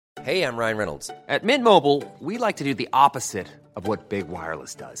Hey, I'm Ryan Reynolds. At Mint Mobile, we like to do the opposite of what Big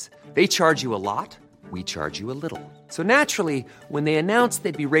Wireless does. They charge you a lot, we charge you a little. So naturally, when they announced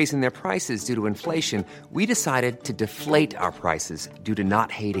they'd be raising their prices due to inflation, we decided to deflate our prices due to not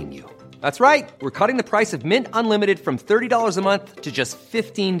hating you. That's right. We're cutting the price of Mint Unlimited from $30 a month to just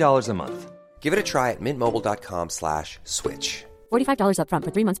 $15 a month. Give it a try at mintmobile.com/switch. $45 up front for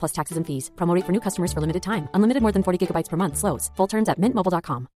 3 months plus taxes and fees. Promo rate for new customers for limited time. Unlimited more than 40 gigabytes per month. Slows full terms at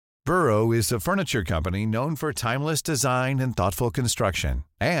mintmobile.com. Burrow is a furniture company known for timeless design and thoughtful construction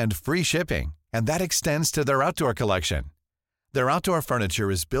and free shipping, and that extends to their outdoor collection. Their outdoor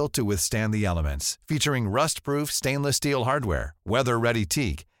furniture is built to withstand the elements, featuring rust-proof stainless steel hardware, weather-ready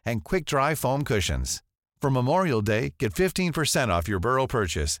teak, and quick-dry foam cushions. For Memorial Day, get 15% off your Burrow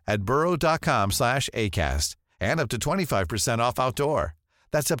purchase at burrow.com/acast, and up to 25% off outdoor.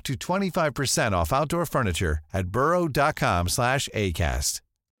 That's up to 25% off outdoor furniture at burrow.com/acast.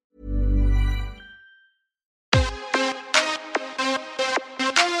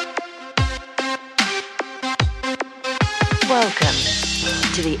 Welcome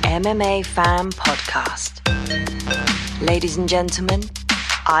to the MMA Fan Podcast. Ladies and gentlemen,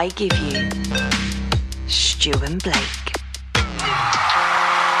 I give you Stu and Blake.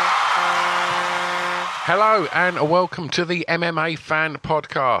 Hello and welcome to the MMA Fan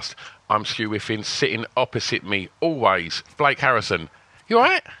Podcast. I'm Stu Whiffin, sitting opposite me always, Blake Harrison. You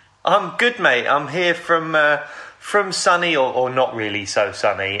alright? I'm good, mate. I'm here from sunny or not really so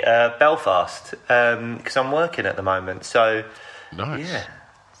sunny Belfast because I'm working at the moment. So nice. Yeah,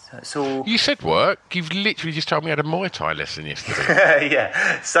 so it's all. You said work. You've literally just told me I had a Muay Thai lesson yesterday.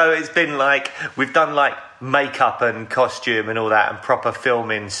 Yeah. So it's been like we've done like makeup and costume and all that, and proper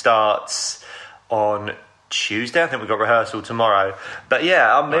filming starts on Tuesday. I think we've got rehearsal tomorrow. But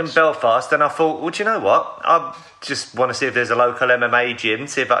yeah, I'm in Belfast, and I thought, well, do you know what? I just want to see if there's a local MMA gym,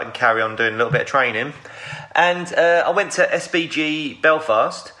 see if I can carry on doing a little bit of training. And I went to SBG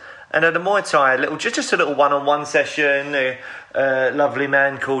Belfast and had a Muay Thai, just a little one-on-one session. A lovely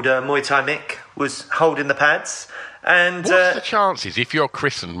man called Muay Thai Mick was holding the pads. And what's the chances, if you're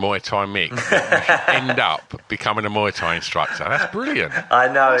christened Muay Thai Mick, that you should end up becoming a Muay Thai instructor? That's brilliant. I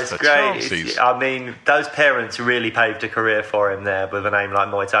know, what's it's great. I mean, those parents really paved a career for him there with a name like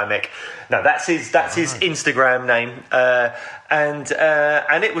Muay Thai Mick. No, that's his Instagram name. And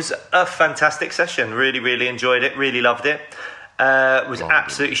it was a fantastic session. Really, really enjoyed it. Really loved it. Was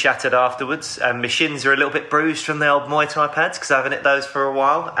absolutely shattered afterwards. And my shins are a little bit bruised from the old Muay Thai pads because I haven't hit those for a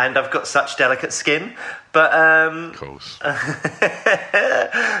while, and I've got such delicate skin. But of course.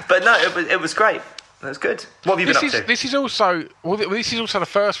 But no, it was great. It was good. What have you been up to? This is also the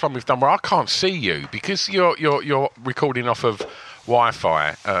first one we've done where I can't see you because you're recording off of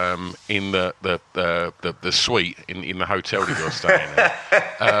Wi-Fi in the suite in the hotel that you're staying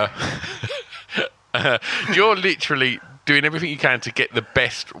in. You're literally doing everything you can to get the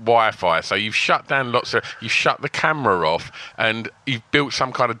best Wi-Fi. So you've shut down you've shut the camera off, and you've built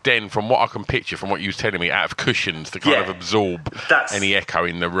some kind of den, from what I can picture, from what you were telling me, out of cushions to kind of absorb any echo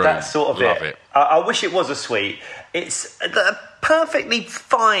in the room. That's sort of Love it. I wish it was a suite. It's a perfectly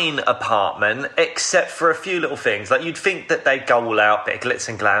fine apartment, except for a few little things. Like, you'd think that they'd go all out, bit of glitz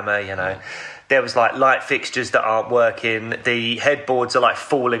and glamour, you know. There was like light fixtures that aren't working. The headboards are like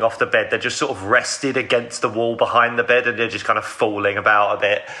falling off the bed. They're just sort of rested against the wall behind the bed, and they're just kind of falling about a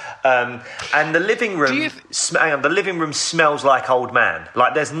bit. And the living room, the living room smells like old man.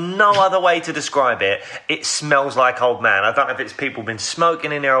 Like, there's no other way to describe it. It smells like old man. I don't know if it's people been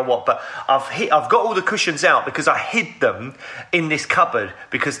smoking in there or what, but I've got all the cushions out because I hid them in this cupboard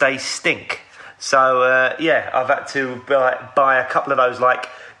because they stink. So I've had to buy a couple of those like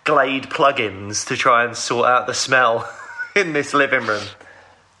Glade plugins to try and sort out the smell in this living room.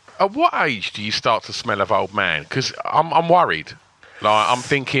 At what age do you start to smell of old man? Because I'm worried. Like, I'm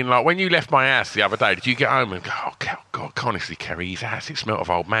thinking, like, when you left my house the other day, did you get home and go, oh, God, honestly, Kerry's house, it smelled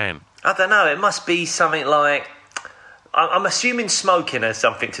of old man? I don't know. It must be something like... I'm assuming smoking has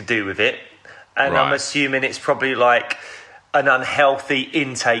something to do with it. And right. I'm assuming it's probably like an unhealthy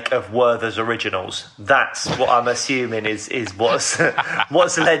intake of Werther's Originals. That's what I'm assuming is what's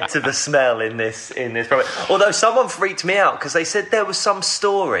led to the smell in this product. Although someone freaked me out because they said there was some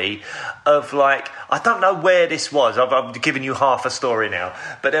story of like, I don't know where this was. I've given you half a story now,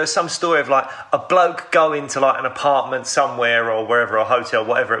 but there was some story of like a bloke going to like an apartment somewhere or wherever, a hotel,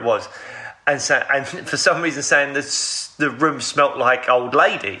 whatever it was, and for some reason saying the room smelt like old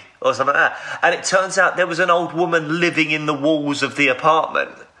lady or something like that. And it turns out there was an old woman living in the walls of the apartment.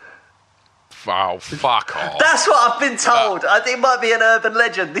 Oh, fuck off. That's what I've been told. I think it might be an urban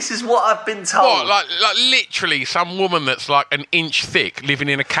legend. This is what I've been told. What, like literally some woman that's like an inch thick living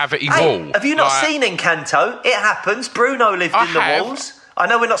in a cavity Hey, wall? have you not seen Encanto? It happens. Bruno lived in the walls. I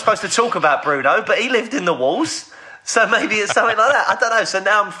know we're not supposed to talk about Bruno, but he lived in the walls. So maybe it's something like that. I don't know. So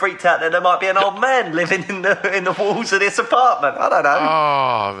now I'm freaked out that there might be an old man living in the walls of this apartment. I don't know.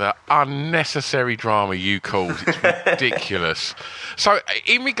 Oh, the unnecessary drama you cause. It's ridiculous. So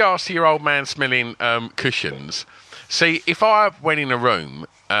in regards to your old man smelling cushions, see, if I went in a room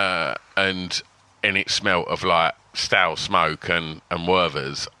and it smelt of like stale smoke and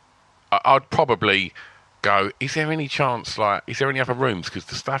Werther's, I'd probably go, is there any chance, like, is there any other rooms? Because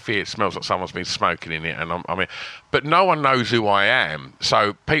the stuff here, it smells like someone's been smoking in it. And I mean, but no one knows who I am.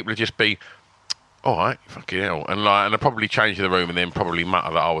 So people would just be, all right, fucking hell. And they'll probably change the room and then probably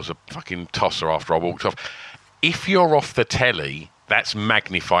mutter that I was a fucking tosser after I walked off. If you're off the telly, that's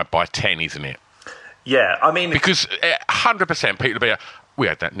magnified by 10, isn't it? Yeah, I mean... Because 100% people will be like, we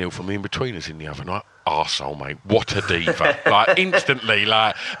had that Neil from The In-Betweeners in the other night. Arsehole, mate. What a diva. Like, instantly,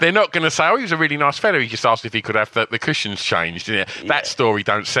 like, they're not going to say, oh, he was a really nice fellow. He just asked if he could have the cushions changed. Yeah. That story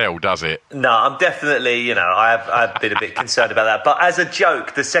don't sell, does it? No, I'm definitely, I've been a bit concerned about that. But as a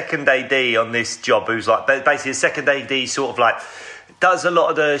joke, the second AD on this job, who's like, basically a second AD sort of like, does a lot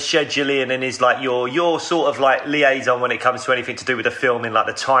of the scheduling and is like your sort of like liaison when it comes to anything to do with the filming, like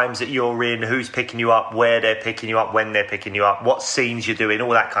the times that you're in, who's picking you up, where they're picking you up, when they're picking you up, what scenes you're doing, all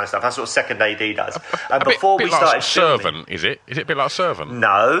that kind of stuff. That's what second AD does. And before we started like Servant, is it? Is it a bit like Servant?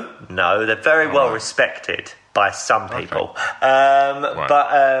 No, they're very well respected by some people. Right.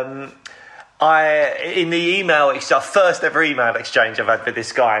 But in the email, it's our first ever email exchange I've had with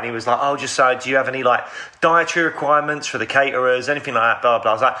this guy, and he was like, oh, just so, do you have any like dietary requirements for the caterers, anything like that, blah, blah,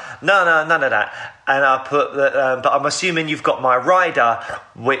 blah. I was like, no, none of that. And I put that, but I'm assuming you've got my rider,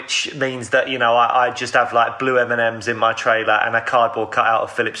 which means that, I just have like blue M&Ms in my trailer and a cardboard cutout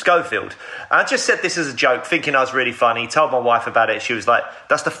of Philip Schofield. And I just said this as a joke, thinking I was really funny, told my wife about it. She was like,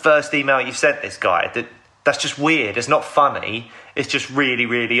 that's the first email you've sent this guy. That's just weird. It's not funny. It's just really,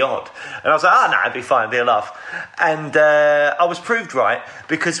 really odd. And I was like, no, it'd be fine, it'd be a laugh. And I was proved right,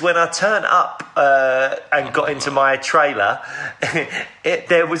 because when I turned up and got into my trailer,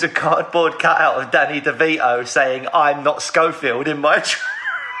 there was a cardboard cutout of Danny DeVito saying, I'm not Schofield in my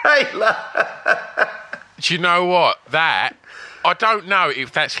trailer. Do you know what? I don't know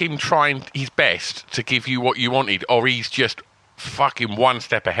if that's him trying his best to give you what you wanted, or he's just fucking one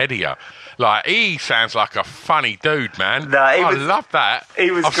step ahead of you. Like, he sounds like a funny dude, man. No, I love that.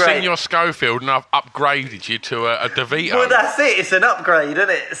 He was I've great. seen your Schofield and I've upgraded you to a DeVito. Well, that's it. It's an upgrade, isn't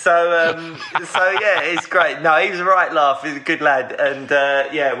it? So, yeah, it's great. No, he was a right laugh. He's a good lad. And,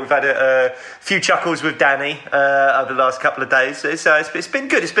 we've had a few chuckles with Danny over the last couple of days. So it's been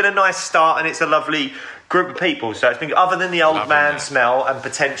good. It's been a nice start, and it's a lovely group of people. So it's been, other than the old man smell and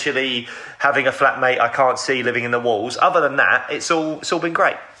potentially having a flatmate I can't see living in the walls, other than that, it's all been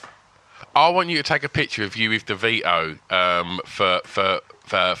great. I want you to take a picture of you with DeVito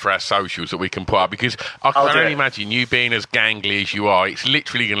for our socials that we can put up, because I can only imagine you being as gangly as you are. It's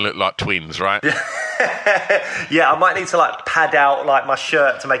literally going to look like twins, right? Yeah, I might need to like pad out like my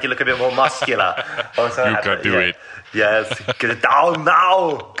shirt to make it look a bit more muscular. You can do it. Yes, get it down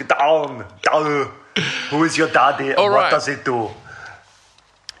now. Get down. Who is your daddy and what does it do?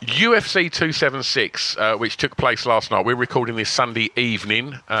 UFC 276, which took place last night. We're recording this Sunday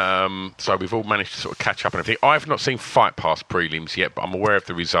evening, so we've all managed to sort of catch up and everything. I've not seen Fight Pass prelims yet, but I'm aware of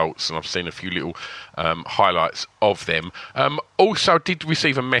the results, and I've seen a few little highlights of them. Also, did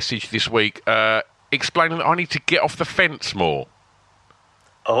receive a message this week explaining that I need to get off the fence more.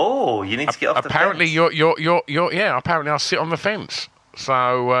 Oh, you need to get off the fence. Apparently, apparently I sit on the fence.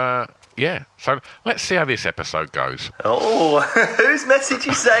 So, so let's see how this episode goes. Oh, whose message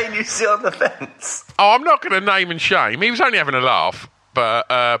you saying you sit on the fence? Oh, I'm not going to name and shame. He was only having a laugh, but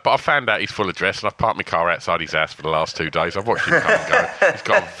I found out he's full of dress, and I've parked my car outside his house for the last 2 days. I've watched him come and go. He's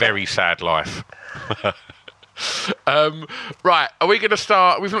got a very sad life. Right, are we going to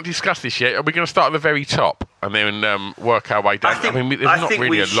start? We've not discussed this yet. Are we going to start at the very top and then work our way down? There's not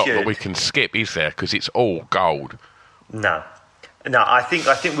really a lot that we can skip, is there? Because it's all gold. No, I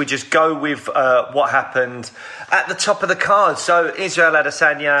think we just go with what happened at the top of the card. So Israel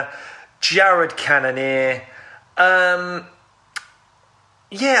Adesanya, Jared Cannonier.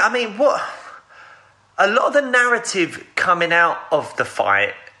 What a lot of the narrative coming out of the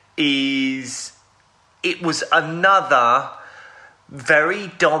fight is it was another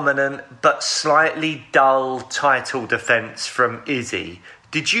very dominant but slightly dull title defense from Izzy.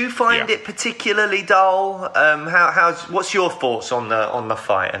 Did you find it particularly dull? What's your thoughts on the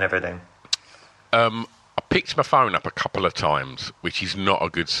fight and everything? I picked my phone up a couple of times, which is not a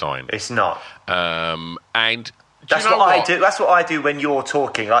good sign. It's not. And that's what I do. That's what I do when you're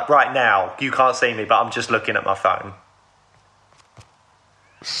talking. Like right now, you can't see me, but I'm just looking at my phone.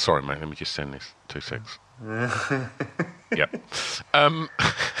 Sorry, mate. Let me just send this. 2 seconds. Yep.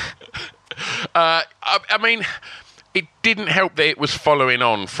 I mean, it didn't help that it was following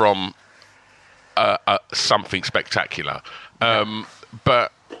on from something spectacular.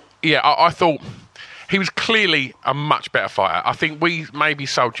 But yeah, I thought he was clearly a much better fighter. I think we maybe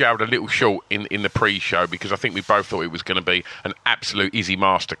sold Jared a little short in the pre-show because I think we both thought it was going to be an absolute easy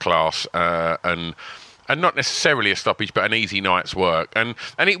masterclass and not necessarily a stoppage, but an easy night's work. And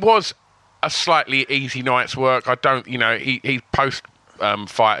it was a slightly easy night's work. I don't, he post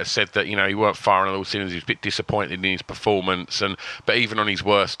fighter said that he weren't firing on all cylinders. He was a bit disappointed in his performance, but even on his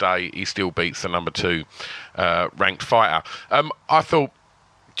worst day, he still beats the number 2 ranked fighter. I thought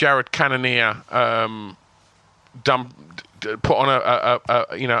Jared Cannonier put on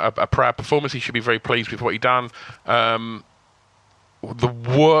a proud performance. He should be very pleased with what he done. The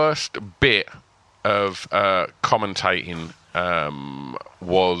worst bit of commentating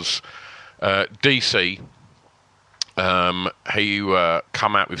was DC. He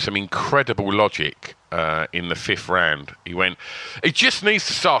come out with some incredible logic in the 5th round. He went, he just needs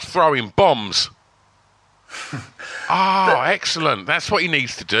to start throwing bombs. Excellent. That's what he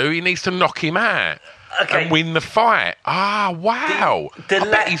needs to do. He needs to knock him out and win the fight. Wow. I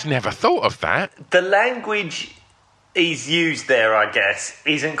bet he's never thought of that. The language he's used there, I guess,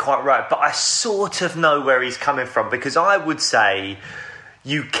 isn't quite right, but I sort of know where he's coming from, because I would say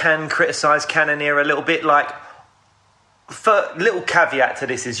you can criticise Cannonier a little bit. Like, for little caveat to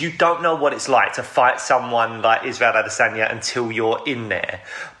this is you don't know what it's like to fight someone like Israel Adesanya until you're in there.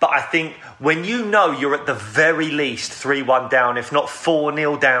 But I think when you know you're at the very least 3-1 down, if not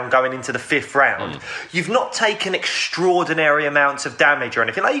 4-0 down going into the 5th round, you've not taken extraordinary amounts of damage or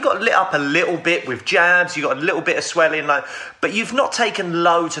anything. Like, you got lit up a little bit with jabs, you got a little bit of swelling, but you've not taken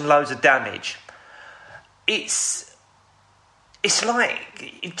loads and loads of damage. It's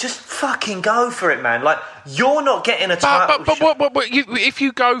like, just fucking go for it, man. Like, you're not getting a title shot. But if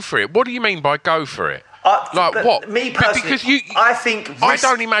you go for it, what do you mean by go for it? What? Me personally, because I think... I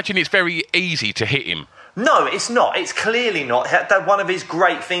don't imagine it's very easy to hit him. No, it's not. It's clearly not. One of his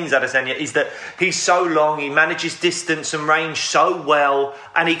great things, Adesanya, is that he's so long, he manages distance and range so well,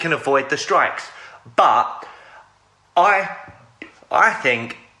 and he can avoid the strikes. But I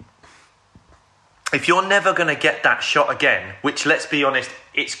think... if you're never going to get that shot again, which, let's be honest,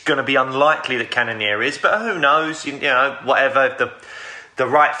 it's going to be unlikely that Cannonier is, but who knows, whatever, if the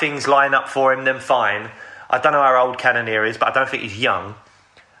right things line up for him, then fine. I don't know how old Cannonier is, but I don't think he's young.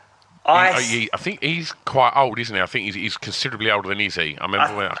 I think he's quite old, isn't he? I think he's considerably older than Izzy.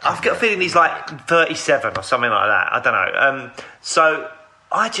 I've got a feeling he's like 37 or something like that. I don't know. So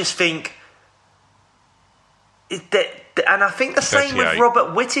I just think... and I think the same 38. with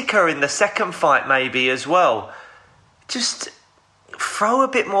Robert Whittaker in the second fight maybe as well. Just throw a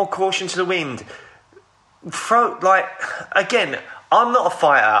bit more caution to the wind. Again, I'm not a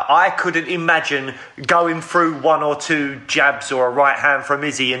fighter. I couldn't imagine going through 1 or 2 jabs or a right hand from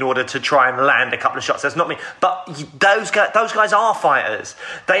Izzy in order to try and land a couple of shots. That's not me. But those guys are fighters.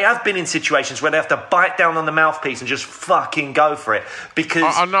 They have been in situations where they have to bite down on the mouthpiece and just fucking go for it.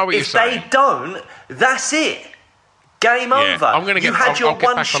 Because I know what if they don't, that's it. Game over. You had your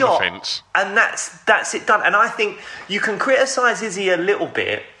one shot, and that's it done. And I think you can criticise Izzy a little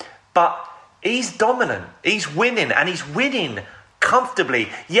bit, but he's dominant. He's winning, and he's winning comfortably.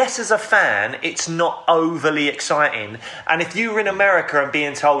 Yes, as a fan, it's not overly exciting. And if you were in America and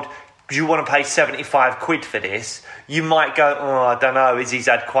being told, do you want to pay 75 quid for this? You might go, I don't know, Izzy's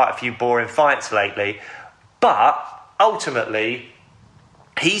had quite a few boring fights lately. But ultimately...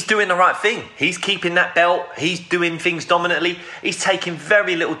 he's doing the right thing. He's keeping that belt. He's doing things dominantly. He's taking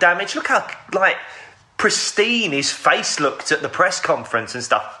very little damage. Look how, pristine his face looked at the press conference and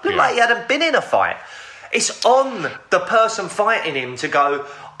stuff. Looked like he hadn't been in a fight. It's on the person fighting him to go,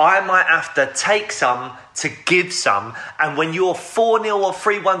 I might have to take some to give some. And when you're 4-0 or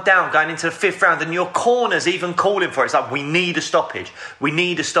 3-1 down going into the 5th round and your corner's even calling for it, it's like, we need a stoppage. We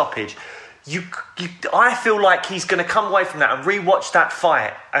need a stoppage. I feel like he's going to come away from that and rewatch that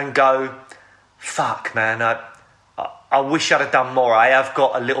fight and go, fuck, man, I wish I'd have done more. I have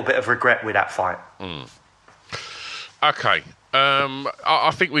got a little bit of regret with that fight. Okay.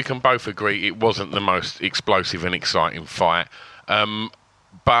 I think we can both agree it wasn't the most explosive and exciting fight.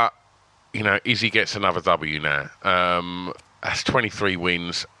 But, Izzy gets another W now. That's 23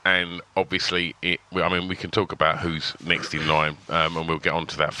 wins, and obviously, we can talk about who's next in line, and we'll get on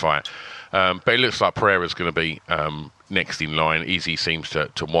to that fight. But it looks like Pereira's going to be next in line. Izzy seems to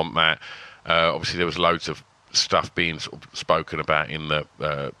want that. Obviously, there was loads of stuff being sort of spoken about in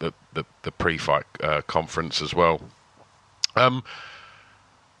the pre-fight conference as well.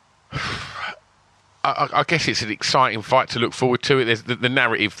 I guess it's an exciting fight to look forward to. There's the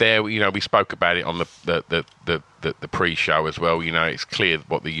narrative there. You know, we spoke about it on the pre-show as well. You know, it's clear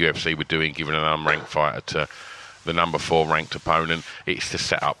what the UFC were doing, giving an unranked fighter to the number 4 ranked opponent. It's to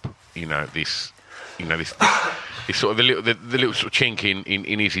set up, this sort of the little sort of chink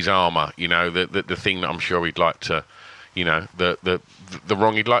in Izzy's armour. You know, the thing that I'm sure he'd like to, the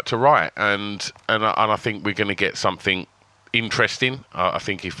wrong he'd like to right. And I think we're going to get something interesting. I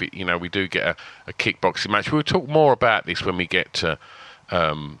think if we do get a kickboxing match, we'll talk more about this when we get to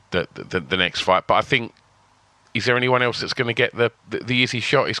the next fight. But I think, is there anyone else that's going to get the Izzy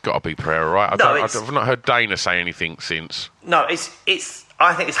shot? It's got to be Pereira, right? I've not heard Dana say anything since. No, it's.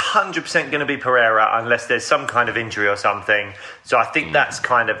 I think it's 100% going to be Pereira unless there's some kind of injury or something. So I think that's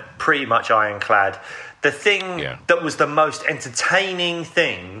kind of pretty much ironclad. The thing that was the most entertaining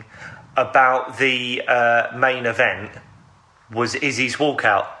thing about the main event was Izzy's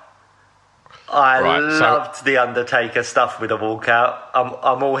walkout. I loved the Undertaker stuff with the walkout.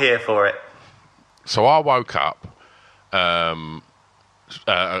 I'm all here for it. So I woke up and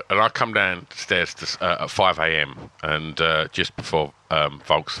I come downstairs at 5 a.m. and just before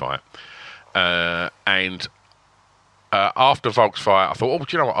Volk's fight. And after Volk's fight, I thought,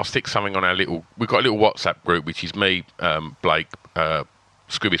 do you know what? I'll stick something on we've got a little WhatsApp group, which is me, Blake,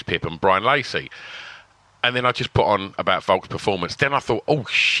 Scribbies Pip and Brian Lacey. And then I just put on about Volk's performance. Then I thought, oh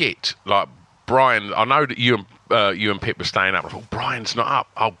shit! Like Brian, I know that you and Pip were staying up. I thought Brian's not up.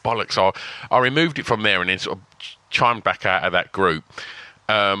 Oh bollocks! So I removed it from there and then sort of chimed back out of that group.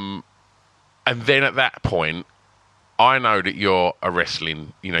 And then at that point, I know that you're a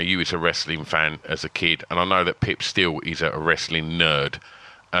wrestling. You was a wrestling fan as a kid, and I know that Pip still is a wrestling nerd.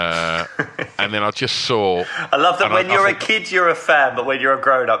 And then I just saw. I love that when you're a kid, you're a fan, but when you're a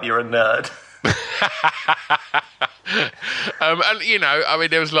grown up, you're a nerd. And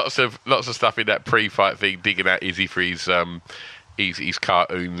there was lots of stuff in that pre-fight thing, digging out Izzy for his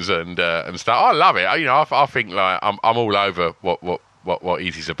cartoons and stuff. I love it. I think like I'm all over what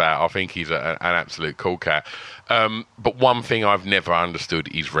Izzy's about. I think he's an absolute cool cat. But one thing I've never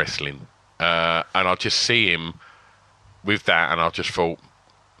understood is wrestling, and I just see him with that, and I just thought,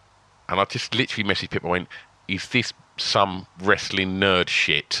 and I just literally messaged people. I went, "Is this some wrestling nerd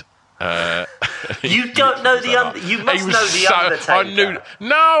shit?" You don't know you must know the Undertaker.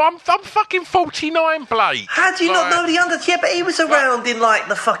 I'm fucking 49, Blake. How do you not know the Undertaker? Yeah, but he was around in like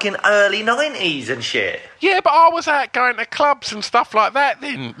the fucking early 90s and shit. Yeah, but I was out going to clubs and stuff like that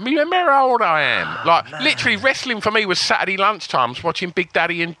then. Remember how old I am? Literally, wrestling for me was Saturday lunchtimes watching Big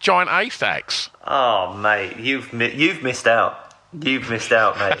Daddy and Giant A-Stacks. Oh, mate, you've missed out. You've missed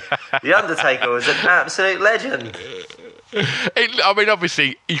out, mate. The Undertaker was an absolute legend.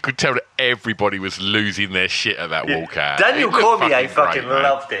 Obviously, you could tell that everybody was losing their shit at that walkout. Daniel Cormier fucking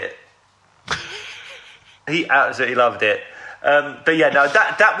loved it. He absolutely loved it. But yeah, no,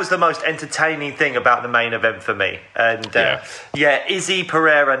 that was the most entertaining thing about the main event for me. And Izzy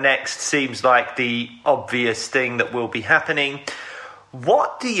Pereira next seems like the obvious thing that will be happening.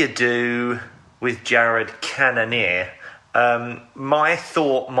 What do you do with Jared Cannonier? My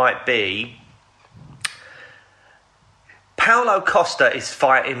thought might be, Paulo Costa is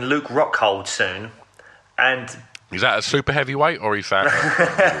fighting Luke Rockhold soon, and is that a super heavyweight or is that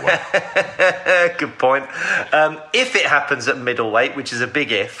good point? If it happens at middleweight, which is a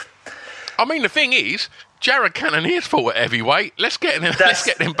big if. I mean, the thing is, Jared Cannonier's fought at heavyweight. Let's get them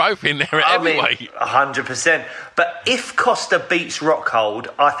both in there at heavyweight. 100%. But if Costa beats Rockhold,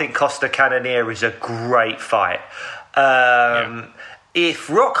 I think Costa Cannonier is a great fight. If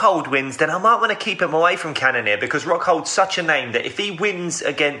Rockhold wins, then I might want to keep him away from Cannonier, because Rockhold's such a name that if he wins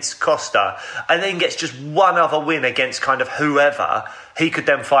against Costa and then gets just one other win against kind of whoever, he could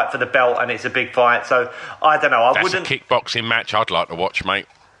then fight for the belt and it's a big fight. So, I don't know. That's a kickboxing match I'd like to watch, mate.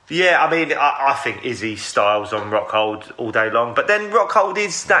 Yeah, I mean, I think Izzy styles on Rockhold all day long. But then Rockhold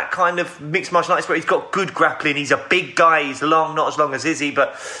is that kind of mixed martial artist where he's got good grappling. He's a big guy. He's long, not as long as Izzy.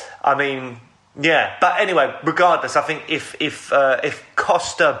 But, I mean... yeah, but anyway, regardless, I think if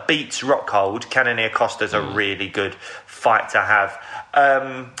Costa beats Rockhold, Cannonier Costa's a really good fight to have.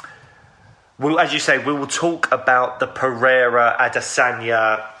 As you say, we will talk about the Pereira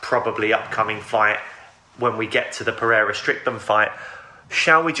Adesanya probably upcoming fight when we get to the Pereira Strickland fight.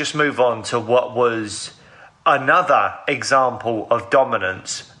 Shall we just move on to what was another example of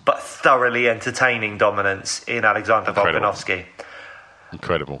dominance, but thoroughly entertaining dominance in Alexander Volkanovski?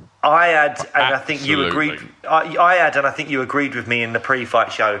 Incredible. I had, and I think you Absolutely. agreed. I had, and I think you agreed with me in the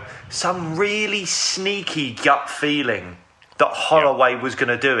pre-fight show. Some really sneaky gut feeling that Holloway was going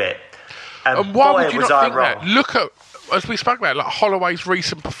to do it, And why boy, would you was not I think wrong. that? Look at, as we spoke about, like Holloway's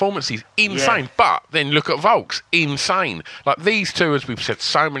recent performances, insane. Yeah. But then look at Volk's, insane. Like these two, as we've said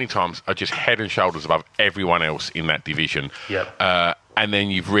so many times, are just head and shoulders above everyone else in that division. Yep. And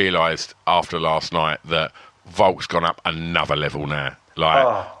then you've realised after last night that Volk's gone up another level now.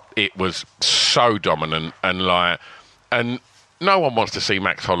 Like it was so dominant, and no one wants to see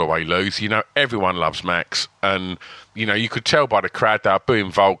Max Holloway lose. You know, everyone loves Max, and you know you could tell by the crowd they were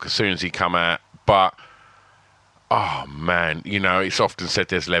booing Volk as soon as he come out. But oh man, you know it's often said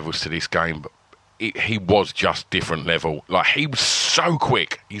there's levels to this game, but he was just different level. Like he was so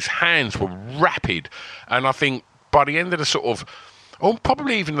quick, his hands were rapid, and I think by the end of the sort of, or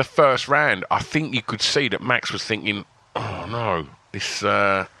probably even the first round, I think you could see that Max was thinking, oh no, this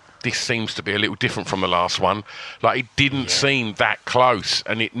seems to be a little different from the last one. Like it didn't seem that close,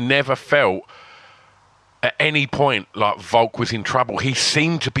 and it never felt at any point like Volk was in trouble. He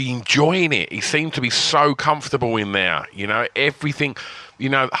seemed to be enjoying it. He seemed to be so comfortable in there. You know, everything, you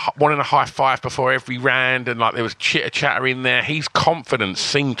know, wanting a high five before every round, and like there was chitter-chatter in there. His confidence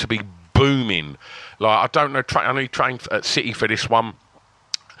seemed to be booming. Like, I don't know, I know he trained at City for this one.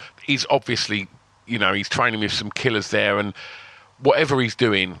 He's obviously, you know, he's training with some killers there, and whatever he's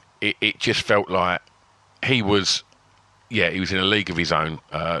doing, it just felt like he was in a league of his own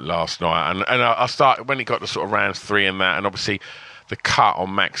last night. And I started, when he got to sort of rounds 3 and that, and obviously the cut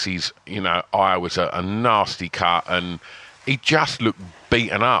on Max's, you know, eye was a nasty cut, and he just looked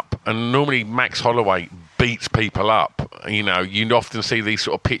beaten up. And normally Max Holloway beats people up. You know, you often see these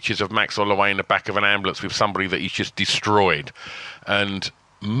sort of pictures of Max Holloway in the back of an ambulance with somebody that he's just destroyed. And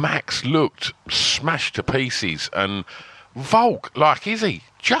Max looked smashed to pieces, and Volk, like,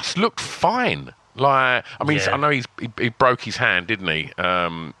 just looked fine. Like, I mean, I know he broke his hand, didn't he?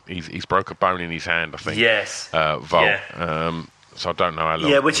 He's broke a bone in his hand, I think. Yes. Volk. Yeah. So I don't know how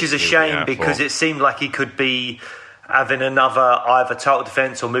long. Yeah, which is a shame because it seemed like he could be having another either title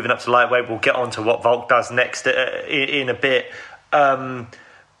defence or moving up to lightweight. We'll get on to what Volk does next in a bit.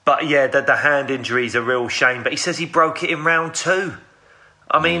 But yeah, the hand injury is a real shame. But he says he broke it in round 2.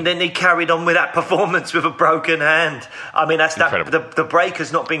 I mean, then he carried on with that performance with a broken hand. I mean, that's incredible. The break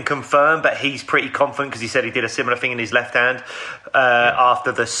has not been confirmed, but he's pretty confident because he said he did a similar thing in his left hand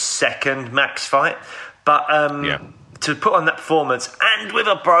after the second Max fight. But to put on that performance and with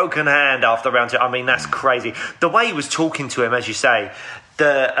a broken hand after round 2, I mean, that's crazy. The way he was talking to him, as you say,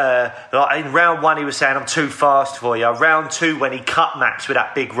 like in round 1 he was saying, I'm too fast for you. Round 2, when he cut Max with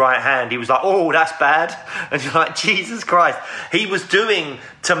that big right hand, he was like, oh, that's bad. And you're like, Jesus Christ. He was doing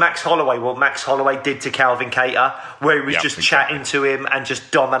to Max Holloway what Max Holloway did to Calvin Kattar, where he was just chatting to him and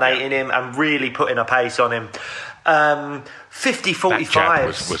just dominating him and really putting a pace on him. 50-45s. That jab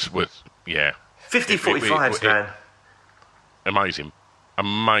was 50-45s, man. Amazing.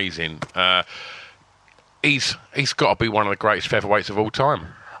 He's got to be one of the greatest featherweights of all time.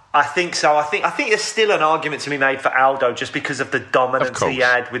 I think so. I think there's still an argument to be made for Aldo just because of the dominance he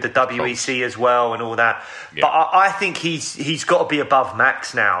had with the WEC as well and all that. Yeah. But I think he's got to be above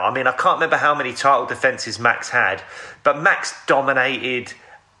Max now. I mean, I can't remember how many title defences Max had, but Max dominated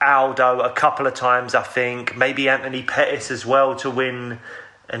Aldo a couple of times, I think. Maybe Anthony Pettis as well to win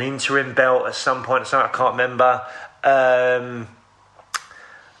an interim belt at some point. I can't remember.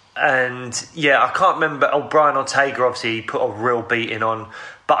 And yeah, I can't remember. Oh, Brian Ortega obviously he put a real beating on,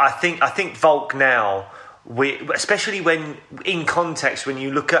 but I think Volk now, especially when in context when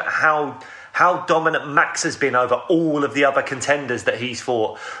you look at how dominant Max has been over all of the other contenders that he's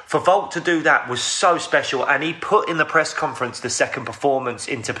fought, for Volk to do that was so special. And he put in the press conference the second performance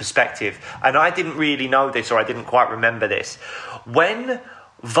into perspective. And I didn't really know this, or I didn't quite remember this. When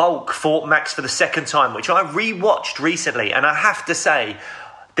Volk fought Max for the second time, which I rewatched recently, and I have to say,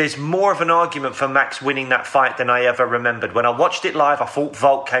 there's more of an argument for Max winning that fight than I ever remembered. When I watched it live, I thought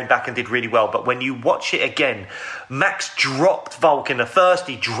Volk came back and did really well. But when you watch it again, Max dropped Volk in the first,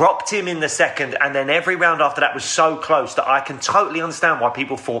 he dropped him in the second, and then every round after that was so close that I can totally understand why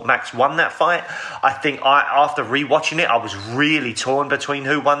people thought Max won that fight. I think after rewatching it, I was really torn between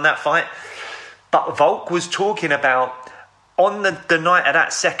who won that fight. But Volk was talking about, on the night of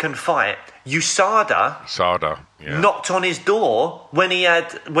that second fight, USADA knocked on his door when he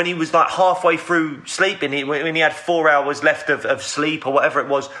was like halfway through sleeping, when he had 4 hours left of sleep or whatever it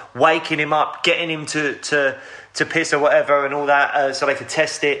was, waking him up, getting him to piss or whatever and all that, so they could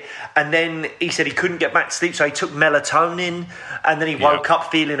test it. And then he said he couldn't get back to sleep, so he took melatonin, and then he woke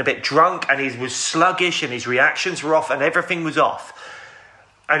up feeling a bit drunk, and he was sluggish and his reactions were off and everything was off.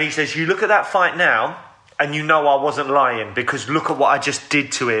 And he says, you look at that fight now, and you know I wasn't lying, because look at what I just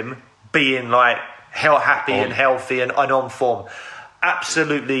did to him, being like hell happy and healthy and on form.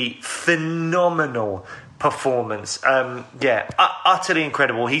 Absolutely phenomenal performance. Utterly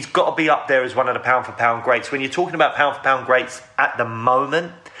incredible. He's got to be up there as one of the pound-for-pound greats. When you're talking about pound-for-pound greats at the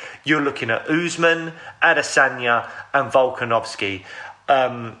moment, you're looking at Usman, Adesanya and Volkanovski.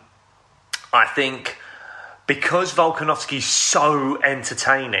 I think because Volkanovski's so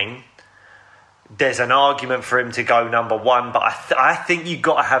entertaining, there's an argument for him to go number one, but I think you've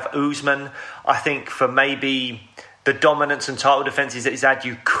got to have Usman. I think for maybe the dominance and title defences that he's had,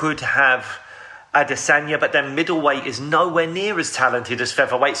 you could have Adesanya, but then middleweight is nowhere near as talented as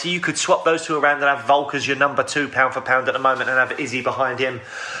featherweight, so you could swap those two around and have Volk as your number 2 pound for pound at the moment and have Izzy behind him.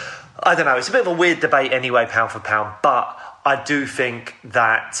 I don't know, it's a bit of a weird debate anyway, pound for pound, but I do think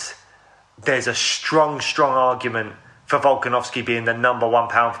that there's a strong argument for Volkanovski being the number 1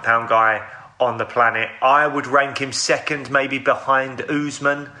 pound for pound guy on the planet. I would rank him second, maybe behind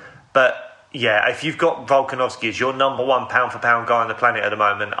Usman, but yeah, if you've got Volkanovski as your number 1 pound for pound guy on the planet at the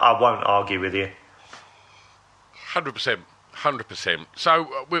moment, I won't argue with you. 100%. So,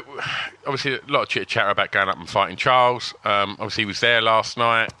 obviously, a lot of chit-chat about going up and fighting Charles. Obviously, he was there last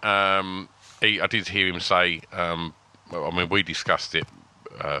night. I did hear him say, we discussed it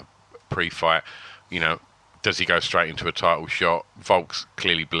pre-fight, does he go straight into a title shot? Volks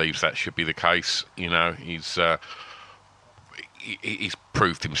clearly believes that should be the case. He's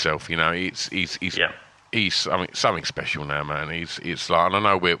proved himself. He's something special now, man. It's like, and I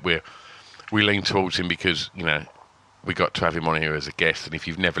know we lean towards him because we got to have him on here as a guest, and if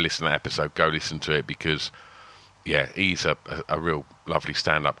you've never listened to that episode, go listen to it because he's a real lovely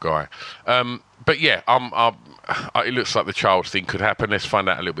stand-up guy. But yeah, it looks like the Charles thing could happen. Let's find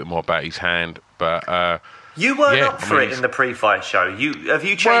out a little bit more about his hand. But you weren't up for it in the pre-fight show. Have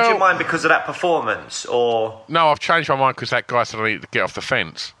you changed your mind because of that performance, or no? I've changed my mind because that guy said I need to get off the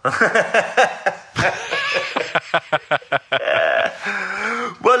fence.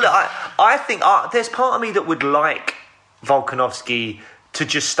 Well, I think there's part of me that would like Volkanovski to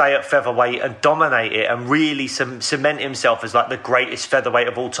just stay at featherweight and dominate it and really cement himself as like the greatest featherweight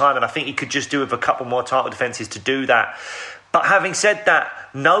of all time. And I think he could just do with a couple more title defences to do that. But having said that,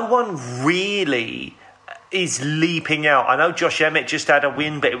 no one really is leaping out. I know Josh Emmett just had a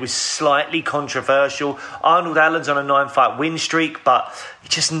win, but it was slightly controversial. Arnold Allen's on a 9-fight win streak, but he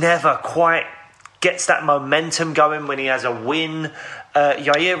just never quite gets that momentum going when he has a win.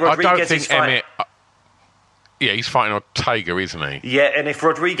 Yair Rodriguez I don't think Emmett... he's fighting Ortega, isn't he? Yeah, and if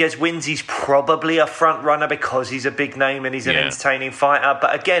Rodriguez wins, he's probably a front runner because he's a big name and he's an entertaining fighter.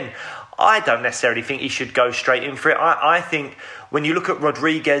 But again, I don't necessarily think he should go straight in for it. I think when you look at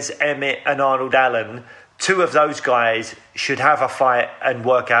Rodriguez, Emmett and Arnold Allen, 2 of those guys should have a fight and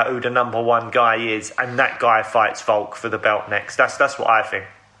work out who the number 1 guy is, and that guy fights Volk for the belt next. That's what I think.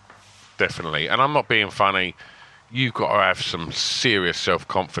 Definitely. And I'm not being funny. You've got to have some serious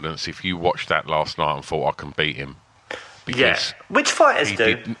self-confidence if you watched that last night and thought I can beat him. Because which fighters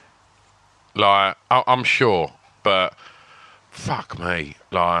do? I'm sure, but fuck me.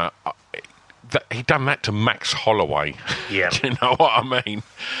 He done that to Max Holloway. Yeah. Do you know what I mean?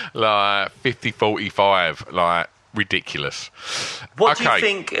 50-45, ridiculous. What do you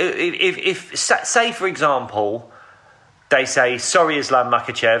think, if say, for example, they say, sorry, Islam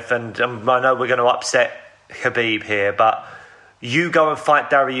Makhachev, and I know we're going to upset Khabib here, but you go and fight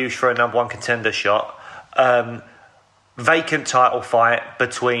Dariush for a number 1 contender shot, vacant title fight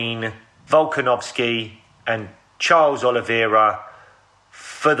between Volkanovski and Charles Oliveira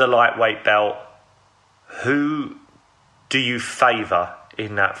for the lightweight belt. Who do you favour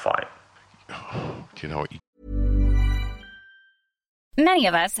in that fight? Do you know what? Many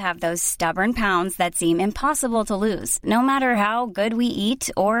of us have those stubborn pounds that seem impossible to lose, no matter how good we eat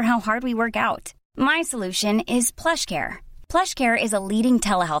or how hard we work out. My solution is PlushCare. PlushCare is a leading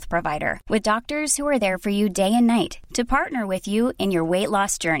telehealth provider with doctors who are there for you day and night to partner with you in your weight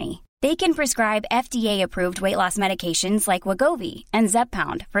loss journey. They can prescribe FDA-approved weight loss medications like Wegovy and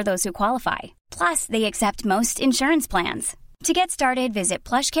Zepbound for those who qualify. Plus, they accept most insurance plans. To get started, visit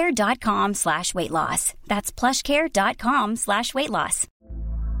plushcare.com/weightloss. That's plushcare.com/weightloss.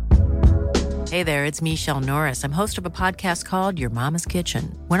 Hey there, it's Michelle Norris. I'm host of a podcast called Your Mama's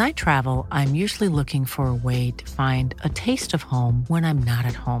Kitchen. When I travel, I'm usually looking for a way to find a taste of home when I'm not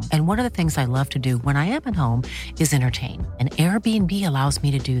at home. And one of the things I love to do when I am at home is entertain. And Airbnb allows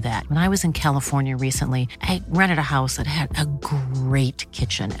me to do that. When I was in California recently, I rented a house that had a great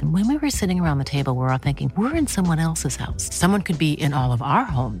kitchen. And when we were sitting around the table, we're all thinking, we're in someone else's house. Someone could be in all of our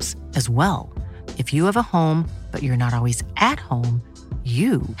homes as well. If you have a home, but you're not always at home,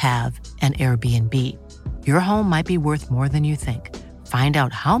 you have an Airbnb. Your home might be worth more than you think. Find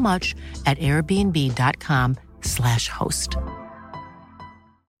out how much at airbnb.com/host.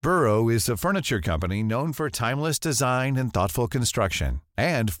 Burrow is a furniture company known for timeless design and thoughtful construction,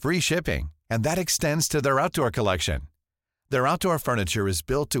 and free shipping, and that extends to their outdoor collection. Their outdoor furniture is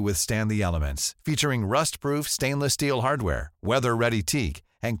built to withstand the elements, featuring rust-proof stainless steel hardware, weather-ready teak,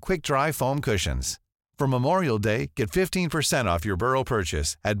 and quick-dry foam cushions. For Memorial Day, get 15% off your Burrow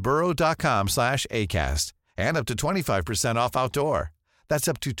purchase at burrow.com/acast, and up to 25% off outdoor. That's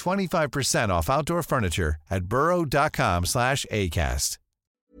up to 25% off outdoor furniture at burrow.com/acast.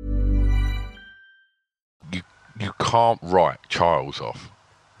 You can't write Charles off.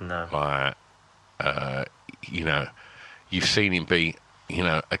 No. Like, you've seen him be,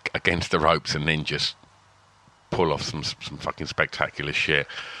 against the ropes and then just pull off some fucking spectacular shit.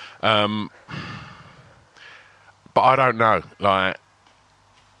 But I don't know. Like,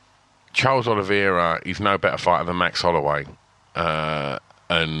 Charles Oliveira is no better fighter than Max Holloway. And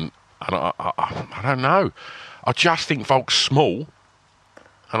I don't know. I just think Volk's small.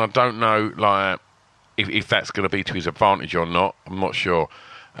 And I don't know, like, if that's going to be to his advantage or not. I'm not sure.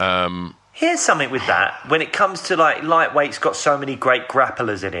 Here's something with that. When it comes to, like, lightweight's got so many great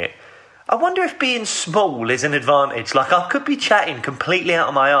grapplers in it. I wonder if being small is an advantage. Like, I could be chatting completely out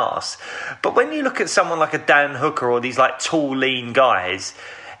of my arse, but when you look at someone like a Dan Hooker or these, like, tall, lean guys,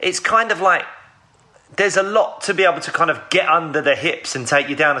 it's kind of like there's a lot to be able to kind of get under the hips and take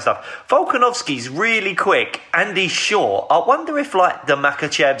you down and stuff. Volkanovski's really quick and he's short. I wonder if, like, the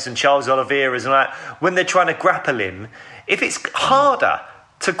Makhachevs and Charles Oliveira's and, like, when they're trying to grapple him, if it's harder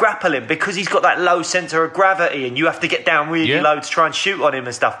to grapple him because he's got that low centre of gravity and you have to get down really low to try and shoot on him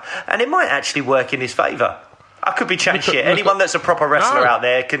and stuff. And it might actually work in his favour. I could be chatting shit. Anyone that's a proper wrestler out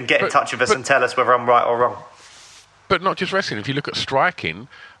there can get in touch with us and tell us whether I'm right or wrong. But not just wrestling. If you look at striking,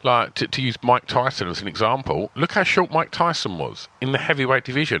 like to use Mike Tyson as an example, look how short Mike Tyson was in the heavyweight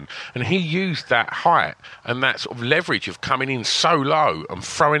division. And he used that height and that sort of leverage of coming in so low and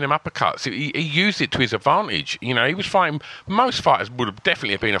throwing them uppercuts. He used it to his advantage. He was fighting, most fighters would have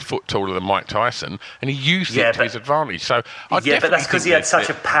definitely been a foot taller than Mike Tyson, and he used it to his advantage. So but that's because he had such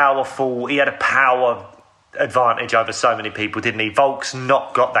a power advantage over so many people, didn't he? Volk's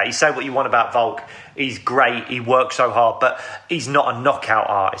not got that. You say what you want about Volk, he's great, he works so hard, but he's not a knockout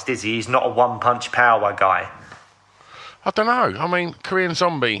artist, is he? He's not a one-punch power guy. I don't know. I mean, Korean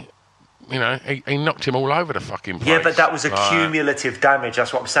Zombie, he knocked him all over the fucking place. Yeah, but that was a cumulative damage,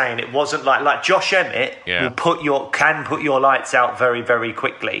 that's what I'm saying. It wasn't like Josh Emmett can put your lights out very, very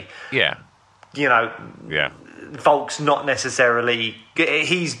quickly. Yeah. Volk's not necessarily...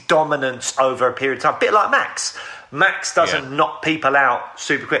 He's dominance over a period of time. A bit like Max. Max doesn't knock people out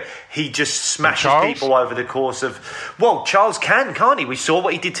super quick. He just smashes people over the course of... Well, Charles can't he? We saw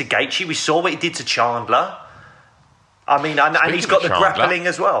what he did to Gaethje. We saw what he did to Chandler. I mean, and he's got the grappling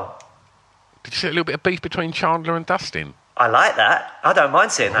as well. Did you see a little bit of beef between Chandler and Dustin? I like that. I don't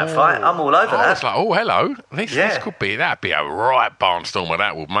mind seeing that fight. I'm all over that. I was like, hello. This could be... That'd be a right barnstormer,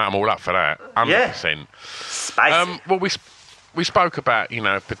 that would. I'm all up for that. 100%. Spicy. Well, we spoke about,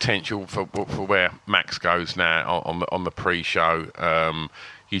 potential for where Max goes now on the pre-show.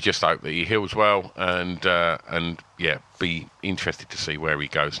 You just hope that he heals well and be interested to see where he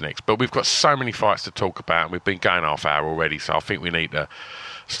goes next. But we've got so many fights to talk about, and we've been going half hour already, so I think we need to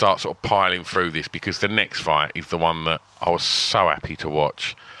start sort of piling through this, because the next fight is the one that I was so happy to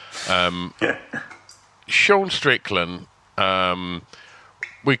watch. Sean Strickland,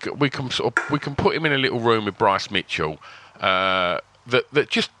 we can put him in a little room with Bryce Mitchell. I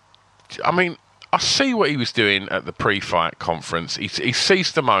see what he was doing at the pre-fight conference. He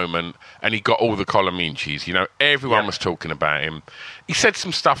seized the moment and he got all the column inches. Everyone was talking about him. He said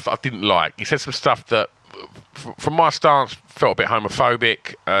some stuff that I didn't like. He said some stuff that, from my stance, felt a bit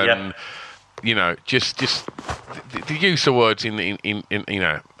homophobic. And just the use of words in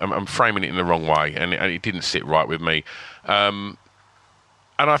I'm framing it in the wrong way, and it didn't sit right with me.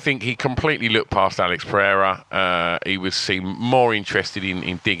 And I think he completely looked past Alex Pereira. He seemed more interested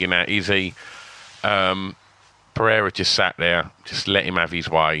in digging out Izzy. Pereira just sat there, just let him have his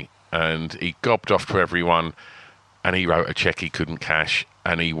way, and he gobbed off to everyone, and he wrote a check he couldn't cash,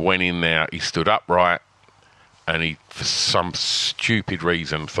 and he went in there, he stood upright, and he, for some stupid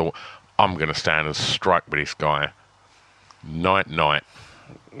reason, thought, I'm going to stand and strike with this guy. Night.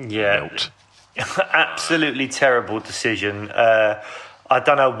 Yeah. Absolutely terrible decision. I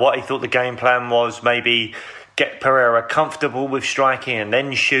don't know what he thought the game plan was. Maybe get Pereira comfortable with striking and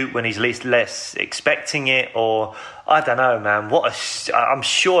then shoot when he's least less expecting it, or I don't know, man. I'm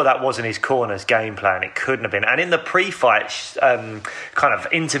sure that wasn't his corner's game plan. It couldn't have been. And in the pre-fight kind of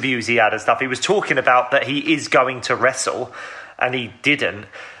interviews he had and stuff, he was talking about that he is going to wrestle, and he didn't.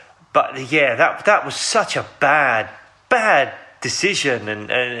 But yeah, that was such a bad decision and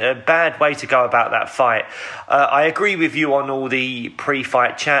a bad way to go about that fight. I agree with you on all the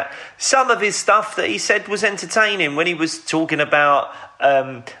pre-fight chat. Some of his stuff that he said was entertaining when he was talking about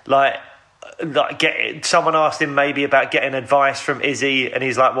someone asked him maybe about getting advice from Izzy, and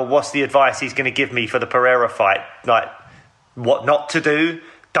he's like, well, what's the advice he's going to give me for the Pereira fight? Like, what not to do?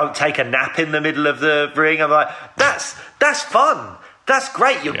 Don't take a nap in the middle of the ring. I'm like, that's fun. That's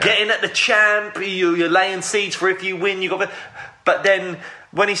great. You're getting at the champ. You're laying seeds for if you win. But then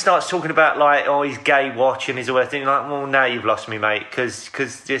when he starts talking about he's gay watch and he's always thinking like, well, now you've lost me, mate, because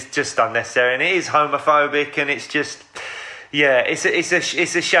it's just unnecessary, and it is homophobic, and it's just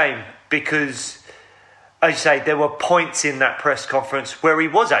it's a shame, because as you say, there were points in that press conference where he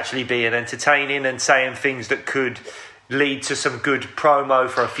was actually being entertaining and saying things that could lead to some good promo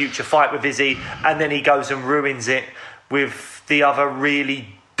for a future fight with Izzy, and then he goes and ruins it with the other really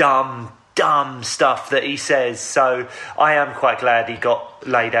dumb stuff that he says. So I am quite glad he got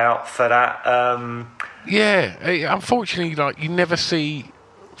laid out for that. Unfortunately, you never see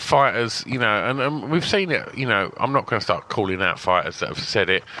fighters, and we've seen it, I'm not going to start calling out fighters that have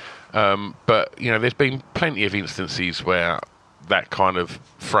said it, but, there's been plenty of instances where that kind of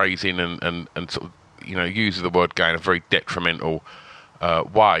phrasing and sort of, use of the word gay in a very detrimental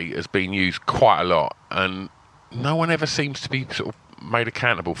way has been used quite a lot, and no one ever seems to be sort of made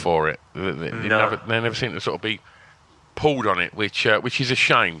accountable for it. They never seem to sort of be pulled on it, which is a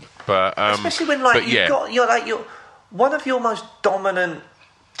shame. But especially when you're one of your most dominant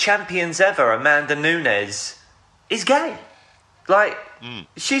champions ever, Amanda Nunes, is gay.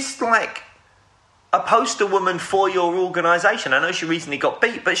 She's like a poster woman for your organisation. I know she recently got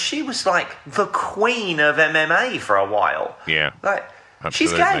beat, but she was like the queen of MMA for a while. Yeah.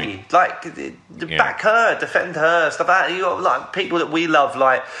 She's Absolutely. gay. Back her, defend her, stuff like that. You got people that we love,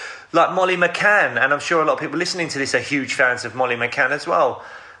 like Molly McCann, and I'm sure a lot of people listening to this are huge fans of Molly McCann as well.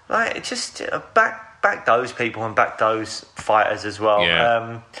 Just back those people and back those fighters as well.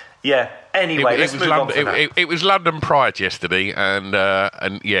 Anyway, let's move on from that. It was London Pride yesterday, and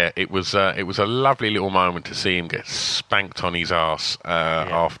it was a lovely little moment to see him get spanked on his arse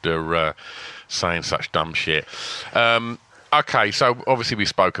after saying such dumb shit. Okay, so obviously we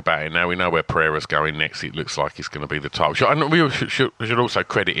spoke about it. Now we know where Pereira's going next. It looks like he's going to be the title shot. And we should also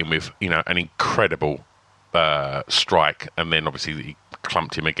credit him with, an incredible strike. And then obviously he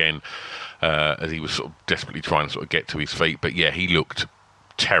clumped him again as he was sort of desperately trying to sort of get to his feet. But yeah, he looked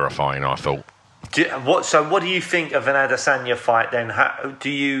terrifying, I thought. What do you think of an Adesanya fight then? I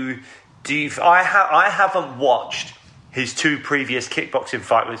haven't watched his two previous kickboxing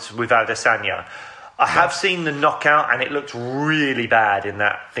fights with Adesanya. I have seen the knockout, and it looked really bad in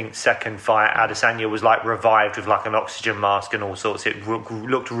that, I think, second fight. Adesanya was revived with an oxygen mask and all sorts. It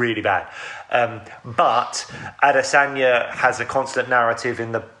looked really bad. But Adesanya has a constant narrative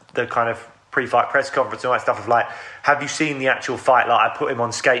in the kind of pre-fight press conference and all that stuff of have you seen the actual fight? I put him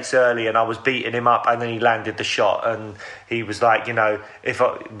on skates early and I was beating him up, and then he landed the shot, and he was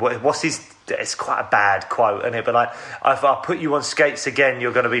it's quite a bad quote, isn't it? But if I put you on skates again,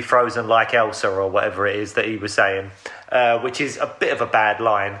 you're going to be frozen like Elsa, or whatever it is that he was saying, which is a bit of a bad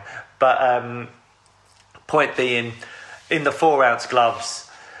line. But point being, in the 4-ounce gloves,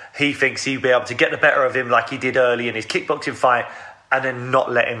 he thinks he'll be able to get the better of him like he did early in his kickboxing fight, and then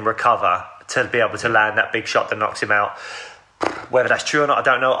not let him recover to be able to land that big shot that knocks him out. Whether that's true or not, I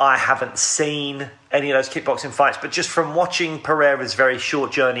don't know. I haven't seen any of those kickboxing fights, but just from watching Pereira's very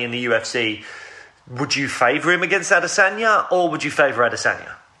short journey in the UFC, would you favour him against Adesanya, or would you favour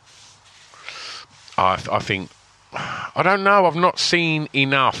Adesanya? I think, I don't know. I've not seen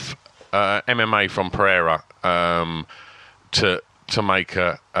enough MMA from Pereira to make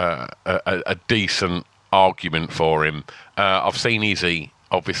a decent argument for him. I've seen Izzy,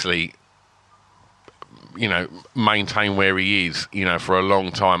 obviously, maintain where he is, for a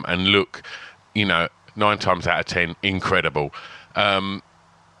long time and look, 9 times out of 10, incredible. I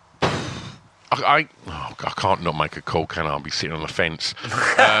can't not make a call, can I? I'll be sitting on the fence.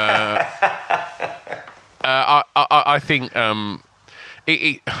 I think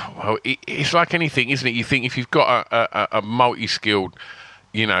it's like anything, isn't it? You think if you've got a multi-skilled,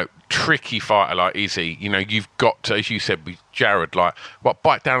 tricky fighter like Izzy, you've got to, as you said with Jared,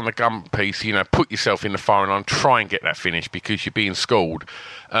 bite down on the gun piece, put yourself in the firing line, try and get that finish because you're being schooled.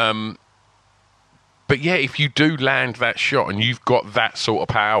 But But yeah, if you do land that shot and you've got that sort of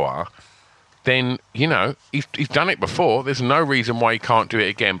power, then, you know, he's done it before. There's no reason why he can't do it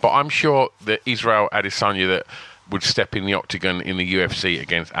again. But I'm sure that Israel Adesanya that would step in the octagon in the UFC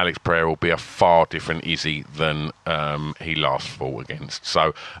against Alex Pereira will be a far different Izzy than he last fought against.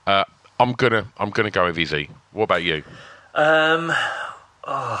 So I'm gonna go with Izzy. What about you? Well,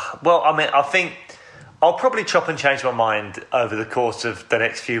 I mean, I think I'll probably chop and change my mind over the course of the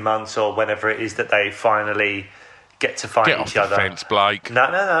next few months or whenever it is that they finally get to fight each other. Get off the fence, Blake.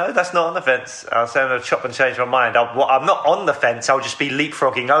 No, that's not on the fence. I'll say I'm going to chop and change my mind. I'm not on the fence. I'll just be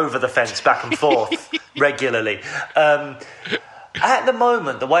leapfrogging over the fence back and forth regularly. At the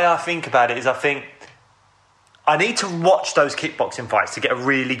moment, the way I think about it is I think I need to watch those kickboxing fights to get a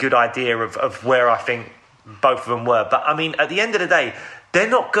really good idea of where I think both of them were. But, I mean, at the end of the day, they're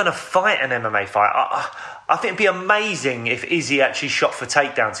not going to fight an MMA fight. I think it'd be amazing if Izzy actually shot for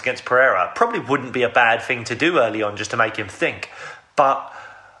takedowns against Pereira. Probably wouldn't be a bad thing to do early on just to make him think. But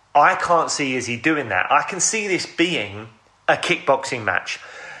I can't see Izzy doing that. I can see this being a kickboxing match.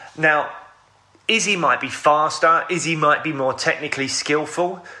 Now, Izzy might be faster. Izzy might be more technically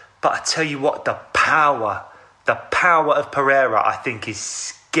skillful. But I tell you what, the power of Pereira, I think, is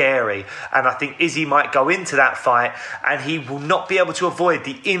scary. And I think Izzy might go into that fight and he will not be able to avoid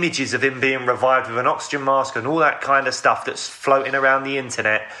the images of him being revived with an oxygen mask and all that kind of stuff that's floating around the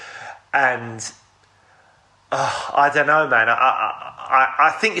internet. And I don't know, man.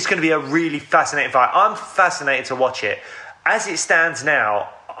 I think it's going to be a really fascinating fight. I'm fascinated to watch it. As it stands now,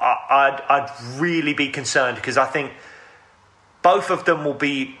 I'd really be concerned because I think both of them will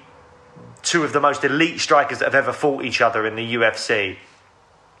be two of the most elite strikers that have ever fought each other in the UFC.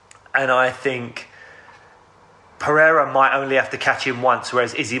 And I think Pereira might only have to catch him once,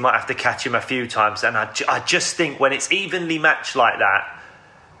 whereas Izzy might have to catch him a few times. And I just think when it's evenly matched like that,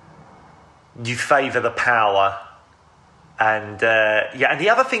 you favour the power. And and the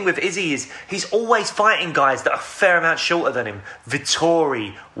other thing with Izzy is he's always fighting guys that are a fair amount shorter than him.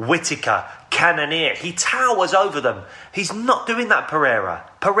 Vittori, Whittaker, Cannonier. He towers over them. He's not doing that, Pereira.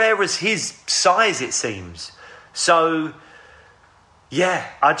 Pereira's his size, it seems. So, yeah,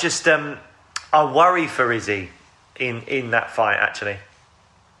 I just I worry for Izzy in that fight, actually.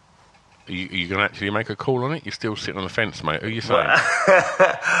 You going to actually make a call on it? You're still sitting on the fence, mate. Who are you saying?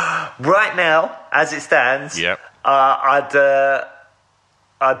 Right now, as it stands, yep. I'd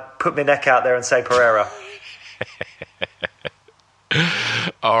put my neck out there and say Pereira.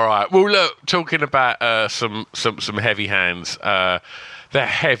 All right. Well, look, talking about some heavy hands. The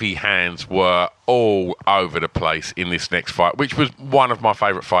heavy hands were all over the place in this next fight, which was one of my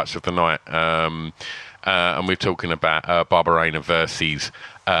favourite fights of the night. And we're talking about Barberena versus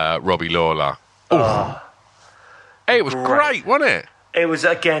Robbie Lawler. It was great, wasn't it? It was,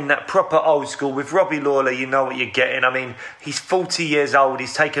 again, that proper old school. With Robbie Lawler, you know what you're getting. I mean, he's 40 years old.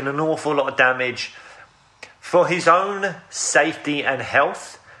 He's taken an awful lot of damage. For his own safety and